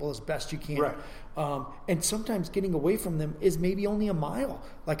from people as best you can. Right. And sometimes getting away from them is maybe only a mile.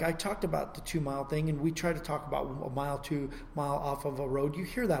 Like I talked about the 2-mile thing, and we try to talk about a mile, 2 mile off of a road. You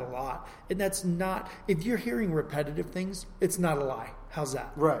hear that a lot. And that's not, if you're hearing repetitive things, it's not a lie. How's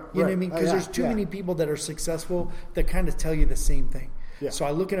that? Right. You know what I mean? Because there's too many people that are successful that kind of tell you the same thing. Yeah. So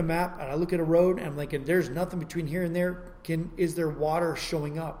I look at a map and I look at a road and I'm thinking, there's nothing between here and there. Is there water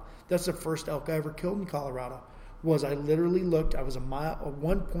showing up? That's the first elk I ever killed in Colorado. I literally looked. I was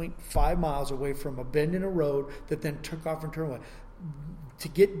 1.5 miles away from a bend in a road that then took off and turned away.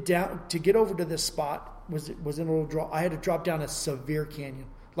 To get over to this spot was in a little draw. I had to drop down a severe canyon.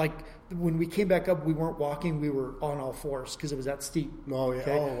 Like when we came back up, we weren't walking. We were on all fours because it was that steep. Oh yeah.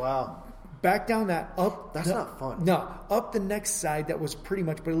 Okay? Oh wow. Back down that up. That's not fun. No, up the next side that was pretty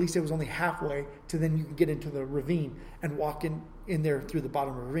much, but at least it was only halfway to then you can get into the ravine and walk in there through the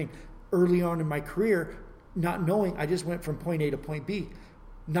bottom of the ravine. Early on in my career, not knowing, I just went from point A to point B,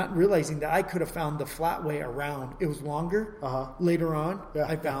 not realizing that I could have found the flat way around. It was longer. Later on,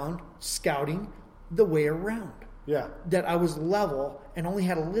 I found scouting the way around. Yeah. That I was level and only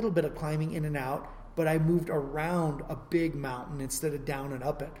had a little bit of climbing in and out, but I moved around a big mountain instead of down and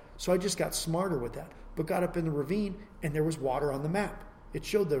up it. So I just got smarter with that. But got up in the ravine, and there was water on the map. It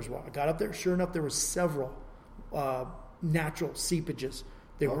showed there was water. I got up there. Sure enough, there was several natural seepages.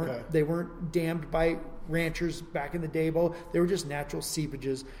 They weren't dammed by ranchers back in the day, Bo. They were just natural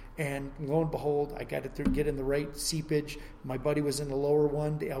seepages. And lo and behold, I got to get in the right seepage. My buddy was in the lower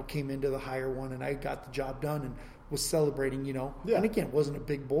one. The elk came into the higher one, and I got the job done and was celebrating, Yeah. And again, it wasn't a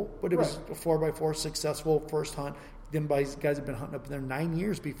big bull, but it was a 4x4 successful first hunt. Them guys have been hunting up in there 9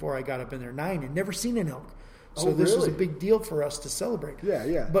 years before I got up in there, 9, and never seen an elk. So this was a big deal for us to celebrate. Yeah,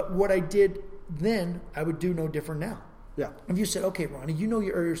 yeah. But what I did then, I would do no different now. Yeah. If you said, okay, Ronnie, you know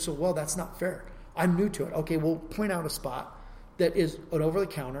your area so well, that's not fair. I'm new to it. Okay, we'll point out a spot that is an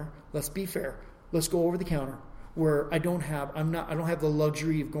over-the-counter. Let's be fair. Let's go over the counter. where I don't have the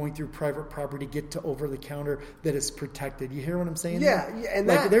luxury of going through private property to get to over the counter that is protected. You hear what I'm saying? Yeah, and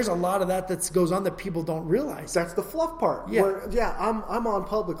there's a lot of that goes on that people don't realize. That's the fluff part. Yeah. Where, I'm on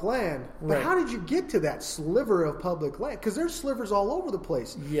public land, but Right. how did you get to that sliver of public land? Because there's slivers all over the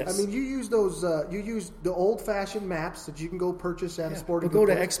place. Yes. I mean, you use those. You use the old-fashioned maps that you can go purchase at a sporting. But go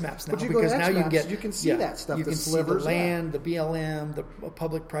to goods X Maps now, But you go to because X now you can Maps, get you can see that stuff. You the can slivers, see the land, the BLM, the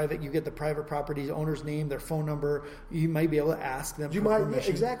public-private. You get the private property owner's name, their phone number. You might be able to ask them. You for might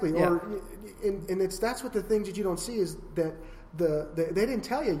permission. exactly, Yeah. or and that's what the things that you don't see is that they didn't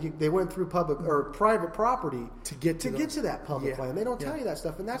tell you they went through public or private property to get to that public Yeah. land. They don't tell Yeah. you that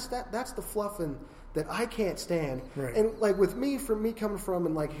stuff, and that's the fluff that I can't stand. Right. And like with me, from me coming from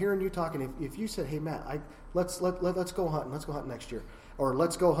and like hearing you talking, if you said, "Hey Matt, let's go hunting. Let's go hunting next year," or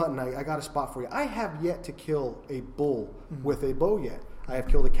 "Let's go hunting. I got a spot for you." I have yet to kill a bull with a bow yet. I have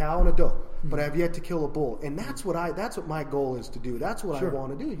killed a cow and a doe, but I have yet to kill a bull, and that's what my goal is to do. That's what Sure. I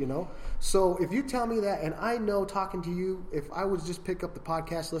want to do, you know. So if you tell me that, and I know talking to you, if I would just pick up the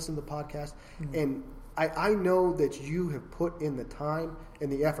podcast, listen to the podcast, and I know that you have put in the time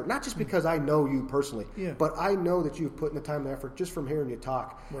and the effort, not just because I know you personally, Yeah. but I know that you've put in the time and effort just from hearing you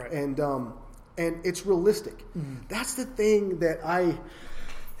talk, Right. and it's realistic. That's the thing that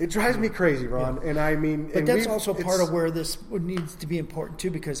it drives me crazy, Ron. Yeah. And I mean, But that's also part of where this needs to be important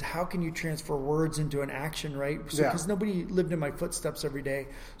too, because how can you transfer words into an action, right? So, because nobody lived in my footsteps every day.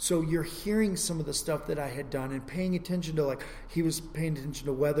 So you're hearing some of the stuff that I had done and paying attention to, like he was paying attention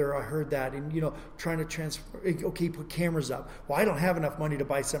to weather. I heard that, and trying to transfer. Okay, put cameras up. Well, I don't have enough money to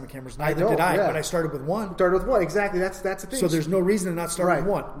buy 7 cameras. Neither did I, but I started with one. Exactly. That's the thing. So there's no reason to not start with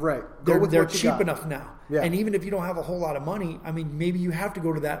one. Right. They're cheap enough now. Yeah. And even if you don't have a whole lot of money, I mean, maybe you have to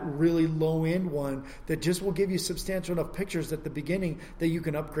go to that really low end one that just will give you substantial enough pictures at the beginning that you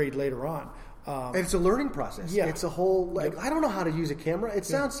can upgrade later on. And it's a learning process. Yeah. It's a whole, I don't know how to use a camera. It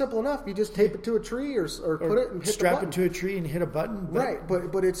sounds simple enough. You just tape it to a tree or put it and hit strap the button. it to a tree and hit a button. Right.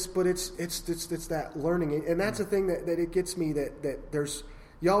 But it's that learning. And that's the thing that it gets me that there's,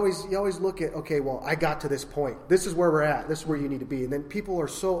 you always look at, okay, well, I got to this point. This is where we're at. This is where you need to be. And then people are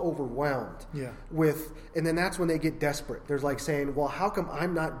so overwhelmed and then that's when they get desperate. There's like saying, well, how come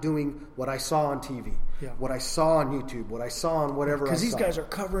I'm not doing what I saw on TV, what I saw on YouTube, what I saw on whatever I saw? Because these guys are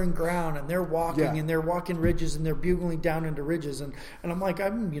covering ground and they're walking and they're walking ridges and they're bugling down into ridges. And I'm like,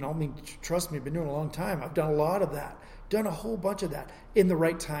 trust me, I've been doing it a long time. I've done a lot of that, done a whole bunch of that in the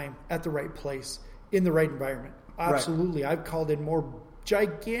right time, at the right place, in the right environment. Absolutely. Right. I've called in more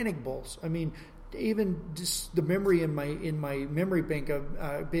gigantic bulls. I mean, even just the memory in my memory bank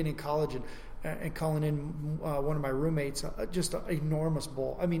of being in college and calling in one of my roommates, just an enormous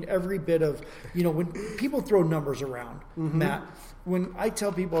bull. I mean, every bit of, when people throw numbers around, Matt, when I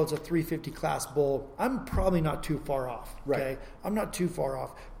tell people it's a 350 class bull, I'm probably not too far off. Okay, right. I'm not too far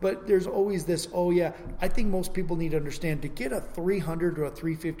off. But there's always this, I think most people need to understand, to get a 300 or a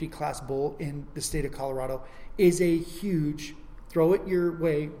 350 class bull in the state of Colorado is a huge, throw it your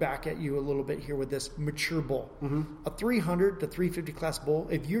way back at you a little bit here with this, mature bull. A 300 to 350 class bull,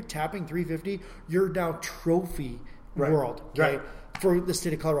 if you're tapping 350, you're now trophy world, okay, for the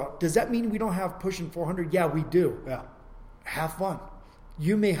state of Colorado. Does that mean we don't have pushing 400? Yeah, we do. Yeah. Have fun.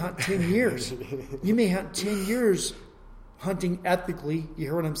 You may hunt 10 years. You may hunt 10 years hunting ethically, you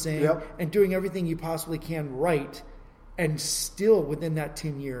hear what I'm saying? Yep. And doing everything you possibly can right, and still within that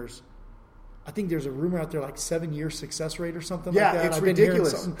 10 years, I think there's a rumor out there like 7-year success rate or something like that. Yeah, it's I've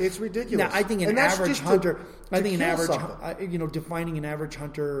ridiculous. It's ridiculous. Now, I think an average hunter, defining an average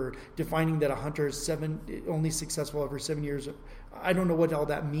hunter, or defining that a hunter is only successful every 7 years. I don't know what all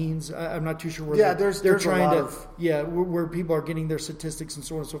that means. I'm not too sure where they're trying to. Where people are getting their statistics and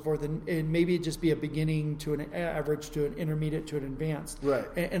so on and so forth, and maybe it just be a beginning to an average to an intermediate to an advanced. Right.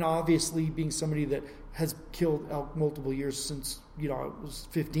 And obviously, being somebody that has killed elk multiple years since I was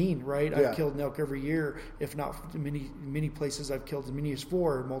 15, right? I've killed an elk every year, if not many places. I've killed as many as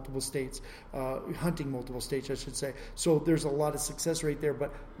 4 in multiple states, hunting multiple states, I should say. So there's a lot of success rate there.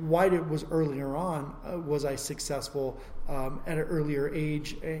 But why it was earlier on was I successful at an earlier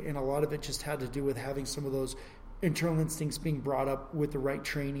age, and a lot of it just had to do with having some of those internal instincts being brought up with the right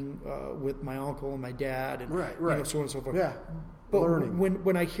training with my uncle and my dad, and so on and so forth. Yeah. But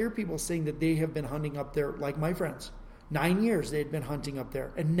when I hear people saying that they have been hunting up there, like my friends, 9 years they had been hunting up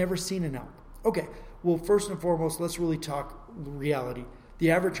there and never seen an elk. Okay, well, first and foremost, let's really talk reality.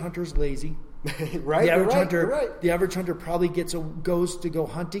 The average hunter is lazy. Right? The average You're hunter, right. the average hunter probably goes to go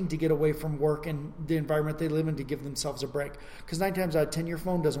hunting to get away from work and the environment they live in to give themselves a break. Because 9 times out of 10, your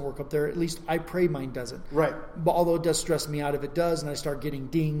phone doesn't work up there. At least I pray mine doesn't. Right. But although it does stress me out if it does, and I start getting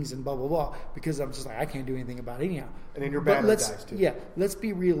dings and blah blah blah, because I'm just like I can't do anything about it anyhow. And then your battery dies too. Yeah, let's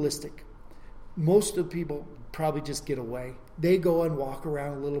be realistic. Most of the people probably just get away. They go and walk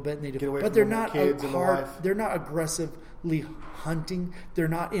around a little bit, and they do. Get away but from they're their not kids and hard. their wife. They're not aggressively hunting. They're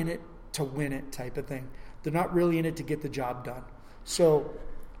not in it to win it type of thing. They're not really in it to get the job done. So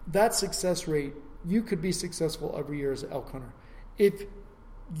that success rate, you could be successful every year as an elk hunter. If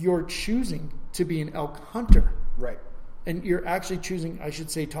you're choosing to be an elk hunter, Right. and you're actually choosing, I should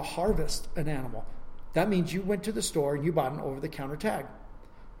say, to harvest an animal, that means you went to the store and you bought an over-the-counter tag.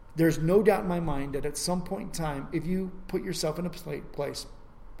 There's no doubt in my mind that at some point in time, if you put yourself in a place,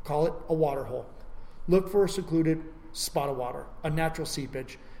 call it a water hole, look for a secluded spot of water, a natural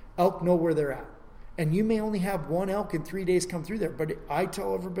seepage. Elk know where they're at. And you may only have one elk in 3 days come through there. But I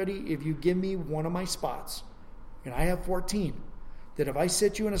tell everybody, if you give me one of my spots, and I have 14, that if I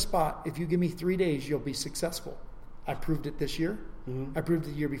sit you in a spot, if you give me 3 days, you'll be successful. I proved it this year. Mm-hmm. I proved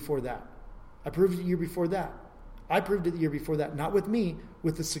it the year before that. I proved it the year before that. I proved it the year before that. Not with me,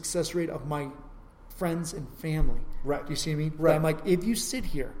 with the success rate of my friends and family. Right. Do you see me? Right. I'm like, if you sit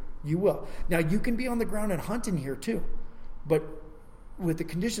here, you will. Now, you can be on the ground and hunt in here too. But with the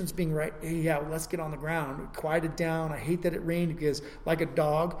conditions being right, hey, yeah, let's get on the ground. Quiet it down. I hate that it rained because like a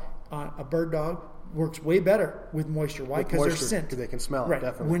dog, a bird dog, works way better with moisture. Why? Because they're scent. Because they can smell it, right.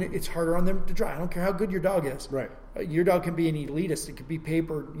 definitely. When it's harder on them to dry. I don't care how good your dog is. Right. Your dog can be an elitist. It could be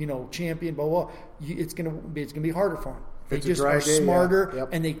paper, champion, blah, blah, blah. It's gonna be harder for them. They It's a just dry are day, smarter, yeah. Yep.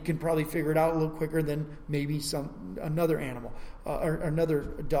 and they can probably figure it out a little quicker than maybe another animal or another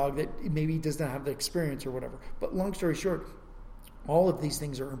dog that maybe does not have the experience or whatever. But long story short, all of these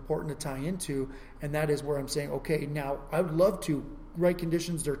things are important to tie into, and that is where I'm saying, okay, now I would love to, right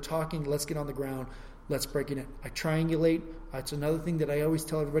conditions, they're talking, let's get on the ground, let's break it in. I triangulate. It's another thing that I always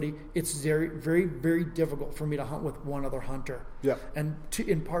tell everybody. It's very, very, very difficult for me to hunt with one other hunter. Yeah. And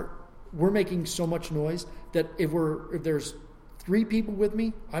in part, we're making so much noise that if there's 3 people with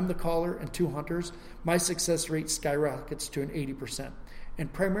me, I'm the caller and 2 hunters, my success rate skyrockets to an 80%.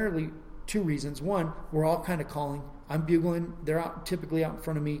 And primarily 2 reasons. One, we're all kind of calling. I'm bugling. They're typically out in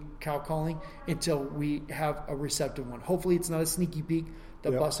front of me, cow calling, until we have a receptive one. Hopefully it's not a sneaky peek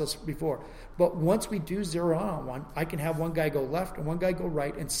that busts us before. But once we do zero on one, I can have one guy go left and one guy go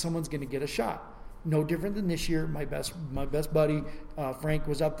right, and someone's going to get a shot. No different than this year. My best buddy, Frank,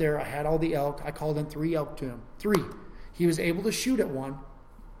 was up there. I had all the elk. I called in 3 elk to him. 3. He was able to shoot at one.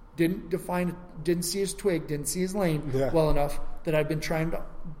 Didn't see his twig, didn't see his lane well enough that I've been trying to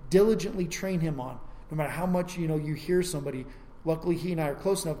diligently train him on. No matter how much you hear somebody. Luckily, he and I are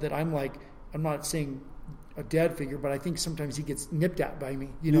close enough that I'm not saying a dad figure, but I think sometimes he gets nipped at by me.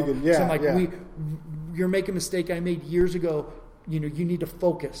 So I'm like, you're making a mistake I made years ago. You need to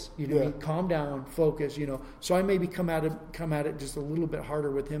focus. Calm down, focus. So I maybe come at it just a little bit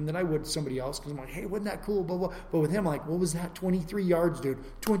harder with him than I would somebody else, because I'm like, hey, wasn't that cool? Blah, blah. But with him, I'm like, what was that? 23 yards, dude.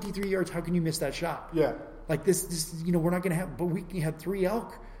 23 yards. How can you miss that shot? Yeah. Like this. We're not going to have, but we had 3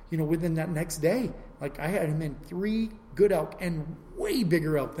 elk. Within that next day, like I had him in 3 good elk and way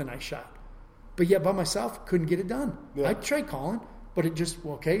bigger elk than I shot. But yet by myself, couldn't get it done. Yeah. I tried calling, but it just,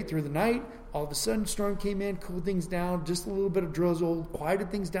 through the night, all of a sudden storm came in, cooled things down, just a little bit of drizzle, quieted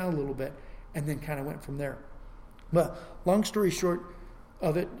things down a little bit, and then kind of went from there. But long story short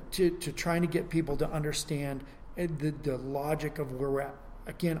of it, to trying to get people to understand the logic of where we're at.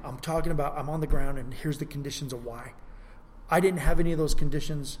 Again, I'm on the ground, and here's the conditions of why. I didn't have any of those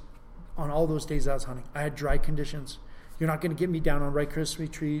conditions on all those days I was hunting. I had dry conditions. You're not going to get me down on Rice Krispie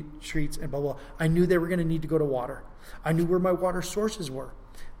treats and blah, blah. I knew they were going to need to go to water. I knew where my water sources were.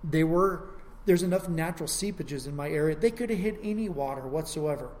 There's enough natural seepages in my area. They could have hit any water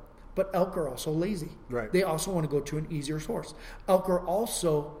whatsoever. But elk are also lazy. Right. They also want to go to an easier source. Elk are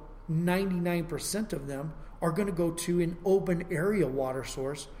also, 99% of them are going to go to an open area water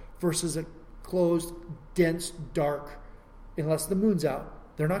source versus a closed, dense, dark, unless the moon's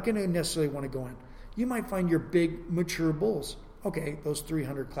out. They're not going to necessarily want to go in. You might find your big, mature bulls. Okay, those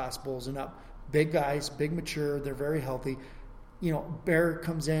 300 class bulls and up. Big guys, big mature, they're very healthy. Bear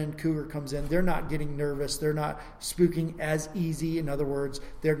comes in, cougar comes in. They're not getting nervous. They're not spooking as easy. In other words,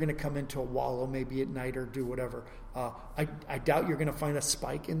 they're going to come into a wallow maybe at night or do whatever. I doubt you're going to find a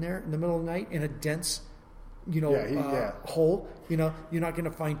spike in there in the middle of the night in a dense hole. You're not going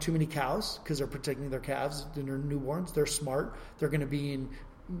to find too many cows because they're protecting their calves and their newborns. They're smart. They're going to be in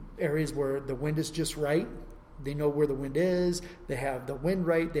areas where the wind is just right. They know where the wind is. They have the wind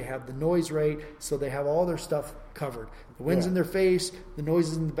right. They have the noise right. So they have all their stuff covered. The wind's in their face. The noise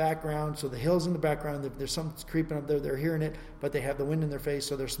is in the background. So the hill's in the background. If there's something creeping up there, they're hearing it. But they have the wind in their face,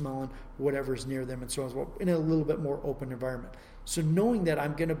 so they're smelling whatever's near them and so on and so forth in a little bit more open environment. So knowing that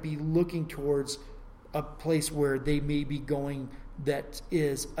I'm going to be looking towards a place where they may be going that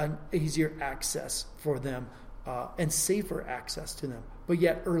is an easier access for them and safer access to them. But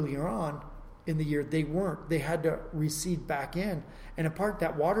yet earlier on in the year, they weren't. They had to recede back in. And in part,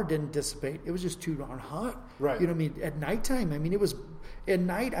 that water didn't dissipate. It was just too darn hot. Right. You know what I mean? At nighttime, I mean, it was, at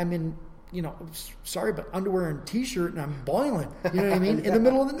night, I'm in, sorry, but underwear and T-shirt, and I'm boiling. You know what I mean? In the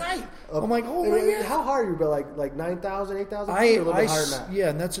middle of the night. I'm like, oh my God. How high are you? Like 9,000, 8,000 feet, or a little bit higher than that? Yeah,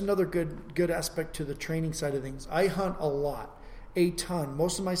 and that's another good aspect to the training side of things. I hunt a lot. A ton.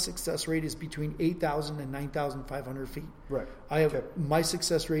 Most of my success rate is between 8,000 and 9,500 feet. Right. My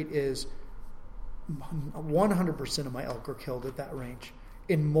success rate is 100% of my elk are killed at that range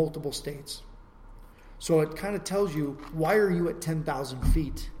in multiple states. So it kind of tells you, why are you at 10,000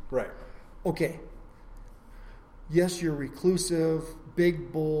 feet? Right. Okay. Yes, you're reclusive,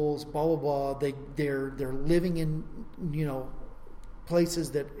 big bulls, blah blah blah. They're living in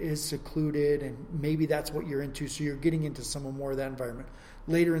places that is secluded, and maybe that's what you're into. So you're getting into some more of that environment.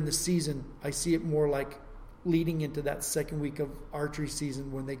 Later in the season, I see it more like leading into that second week of archery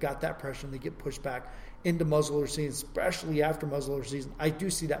season when they got that pressure and they get pushed back into muzzleloader season, especially after muzzleloader season. I do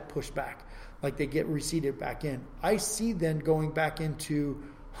see that push back, like they get receded back in. I see then going back into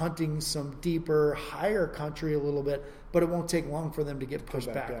hunting some deeper, higher country a little bit, but it won't take long for them to get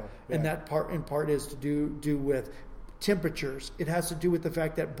pushed back. Yeah. And that in part is to do with temperatures. It has to do with the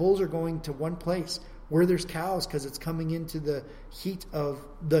fact that bulls are going to one place where there's cows because it's coming into the heat of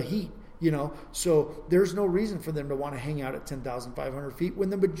the heat. So there's no reason for them to want to hang out at 10,500 feet when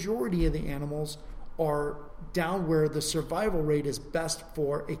the majority of the animals are down where the survival rate is best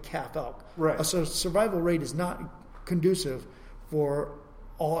for a calf elk. Right. So survival rate is not conducive for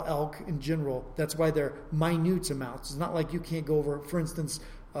all elk in general. That's why they're minute amounts. It's not like you can't go over, for instance,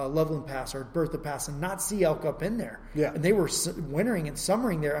 Loveland Pass or Bertha Pass and not see elk up in there. Yeah. And they were wintering and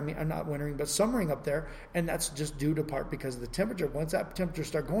summering there. I mean, not wintering, but summering up there. And that's just due to part because of the temperature. Once that temperature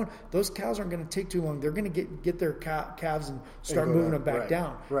starts going, those cows aren't going to take too long. They're going to get their calves and start moving them back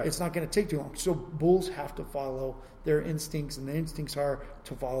down. Right. It's not going to take too long. So bulls have to follow their instincts, and the instincts are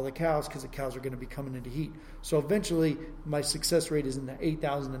to follow the cows because the cows are going to be coming into heat. So eventually, my success rate is in the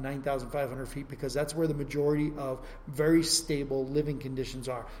 8,000 to 9,500 feet because that's where the majority of very stable living conditions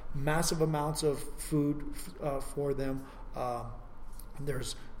are. Massive amounts of food for them.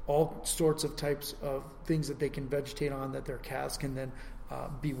 There's all sorts of types of things that they can vegetate on that their calves can then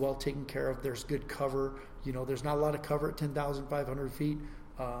be well taken care of. There's good cover. There's not a lot of cover at 10,500 feet.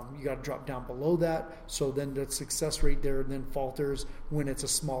 You got to drop down below that. So then the success rate there then falters when it's a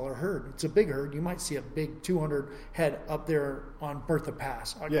smaller herd. It's a big herd. You might see a big 200 head up there on Bertha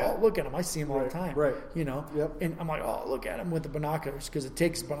Pass. Oh, look at them. I see them all the time. Right. Yep. And I'm like, oh, look at them with the binoculars because it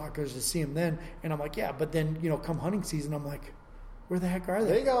takes binoculars to see them then. And I'm like, yeah, but then, come hunting season, I'm like, where the heck are they?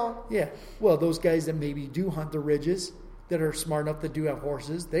 There you go. Yeah. Well, those guys that maybe do hunt the ridges that are smart enough that do have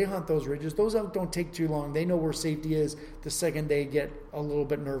horses, they hunt those ridges. Those don't take too long. They know where safety is the second they get a little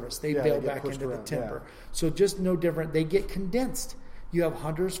bit nervous. They bail back into the timber. Yeah. So just no different. They get condensed. You have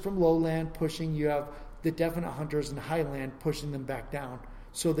hunters from lowland pushing. You have the definite hunters in highland pushing them back down.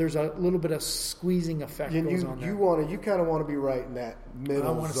 So there's a little bit of squeezing effect goes on there. You kind of want to be right in that middle zone.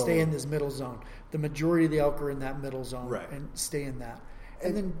 I want to stay in this middle zone. The majority of the elk are in that middle zone. Right. And stay in that.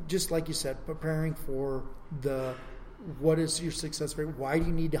 And then just like you said, preparing for what is your success rate? Why do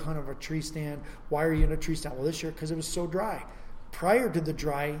you need to hunt on a tree stand? Why are you in a tree stand? Well, this year, because it was so dry. Prior to the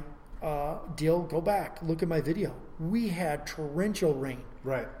dry deal, go back, look at my video. We had torrential rain.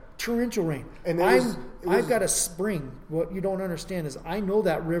 Right. Torrential rain. And I've got a spring. What you don't understand is I know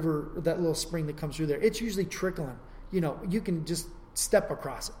that river, that little spring that comes through there, it's usually trickling. You can just step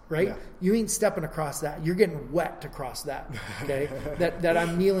across it, right? Yeah. You ain't stepping across that. You're getting wet to cross that, okay? that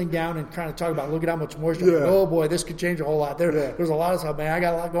I'm kneeling down and kind of talking about, look at how much moisture. Yeah. Oh, boy, this could change a whole lot. There's a lot of stuff, man. I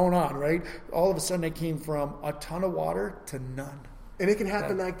got a lot going on, right? All of a sudden, it came from a ton of water to none. And it can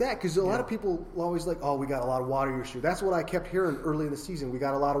happen like that because a lot of people always like, oh, we got a lot of water this year. That's what I kept hearing early in the season. We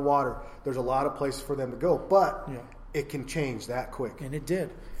got a lot of water. There's a lot of places for them to go. But it can change that quick. And it did.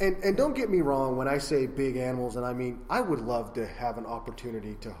 And don't get me wrong when I say big animals, and I mean, I would love to have an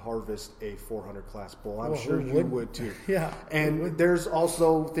opportunity to harvest a 400 class bull. I'm sure you would too. Yeah. And there's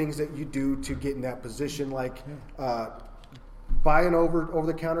also things that you do to get in that position, like buy an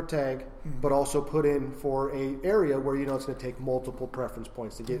over-the-counter tag, but also put in for a area where you know it's going to take multiple preference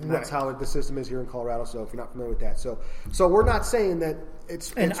points to get. And that's how the system is here in Colorado. So if you're not familiar with that, so we're not saying that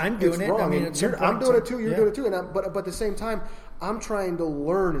it's I'm doing it. Wrong. I mean, I'm doing it too. You're doing it too. But at the same time, I'm trying to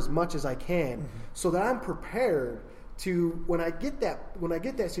learn as much as I can so that I'm prepared to when I get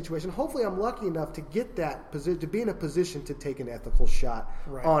that situation. Hopefully, I'm lucky enough to get that position, to be in a position to take an ethical shot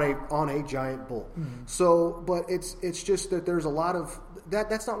on a giant bull. So, but it's just that there's a lot of that.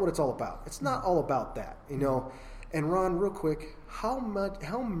 That's not what it's all about. It's not all about that, you know. And Ron, real quick, how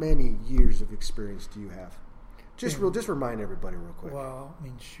many years of experience do you have? Just remind everybody real quick. Well, I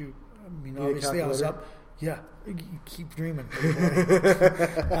mean, shoot. I mean, obviously, I was up. Yeah, you keep dreaming.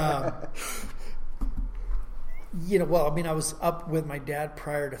 You know, well, I mean, I was up with my dad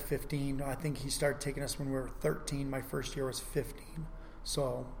prior to 15. I think he started taking us when we were 13. My first year was 15.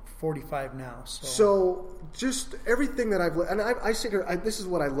 So 45 now. So just everything that I've and I sit here. This is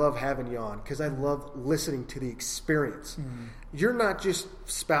what I love having you on because I love listening to the experience. You're not just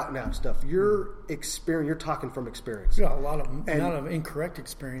spouting out stuff. You're You're talking from experience. Yeah, a lot of incorrect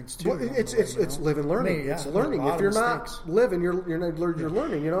experience too. Well, it's live and learning. It's learning. If you're not living, you're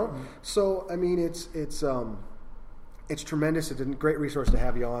learning. You know. So I mean, it's tremendous. It's a great resource to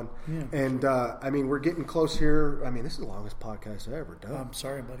have you on. Yeah, and I mean, we're getting close here. I mean, this is the longest podcast I've ever done. I'm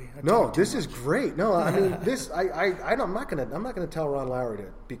sorry, buddy. No, this is great. No, I mean, I'm not gonna tell Ron Lowry to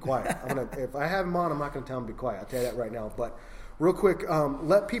be quiet. If I have him on, I'm not gonna tell him to be quiet. I'll tell you that right now. But real quick,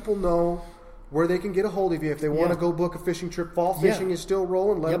 let people know where they can get a hold of you if they want to go book a fishing trip. Fall fishing is still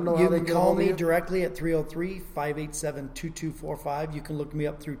rolling. Let them know how they can get a hold of you. You can call me directly at 303-587-2245. You can look me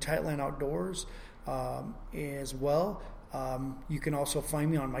up through Tightline Outdoors as well. You can also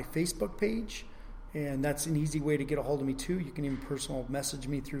find me on my Facebook page, and that's an easy way to get a hold of me too. You can even personal message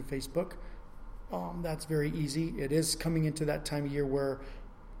me through Facebook. That's very easy. It is coming into that time of year where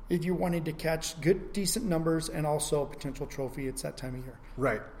if you're wanting to catch good, decent numbers and also a potential trophy, it's that time of year.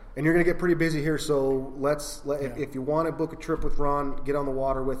 Right. And you're going to get pretty busy here, so if you want to book a trip with Ron, get on the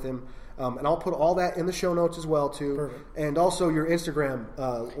water with him. And I'll put all that in the show notes as well, too. Perfect. And also your Instagram,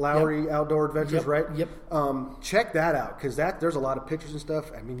 Lowry Outdoor Adventures, right? Yep. Check that out, because there's a lot of pictures and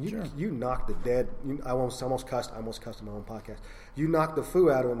stuff. I mean, you knocked the dead. I almost cussed on my own podcast. You knocked the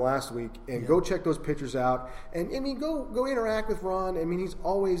foo out of him last week, and go check those pictures out. And I mean, go interact with Ron. I mean, he's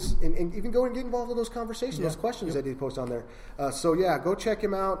always and even go and get involved with those conversations, those questions that he posts on there. So go check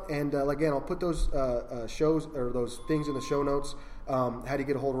him out. And again, I'll put those shows or those things in the show notes. How do you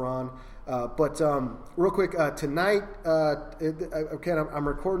get a hold of Ron? But real quick, tonight, I'm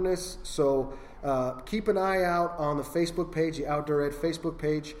recording this, so keep an eye out on the Facebook page, the Outdoor Ed Facebook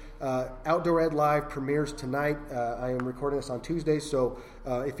page. Outdoor Ed Live premieres tonight. I am recording this on Tuesday, so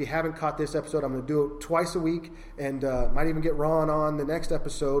if you haven't caught this episode, I'm going to do it twice a week, and might even get Ron on the next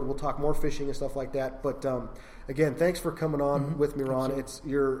episode. We'll talk more fishing and stuff like that. But again, thanks for coming on with me, Ron.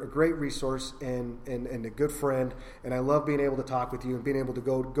 You're a great resource and a good friend, and I love being able to talk with you and being able to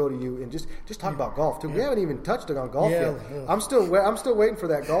go to you and just talk about golf too. We haven't even touched on golf yet. Yeah. I'm still waiting for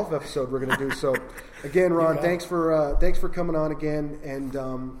that golf episode we're going to do. So again, Ron, thanks for coming on again. And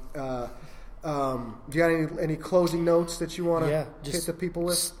do you got any closing notes that you want to hit the people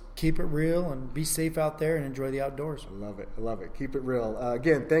with? Keep it real and be safe out there and enjoy the outdoors. I love it. Keep it real.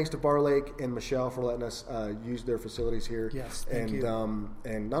 Again, thanks to Bar Lake and Michelle for letting us use their facilities here. Yes, thank you.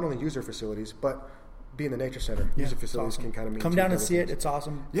 And not only use their facilities, but be in the nature center. Use the facilities awesome. Can kind of mean come down and see it. It's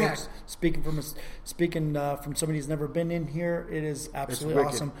awesome. Yeah. Speaking from somebody who's never been in here, it is absolutely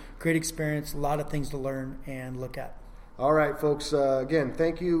awesome. Great experience. A lot of things to learn and look at. All right, folks. Again,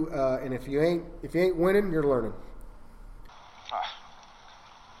 thank you. And if you ain't winning, you're learning.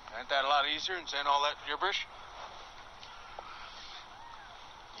 Ain't that a lot easier than saying all that gibberish?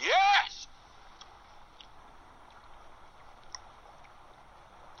 Yes!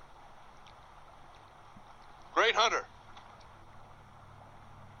 Great hunter.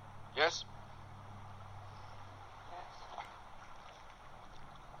 Yes?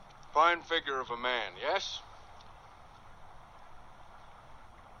 Fine figure of a man, yes?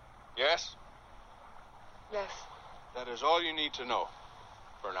 Yes? Yes. That is all you need to know.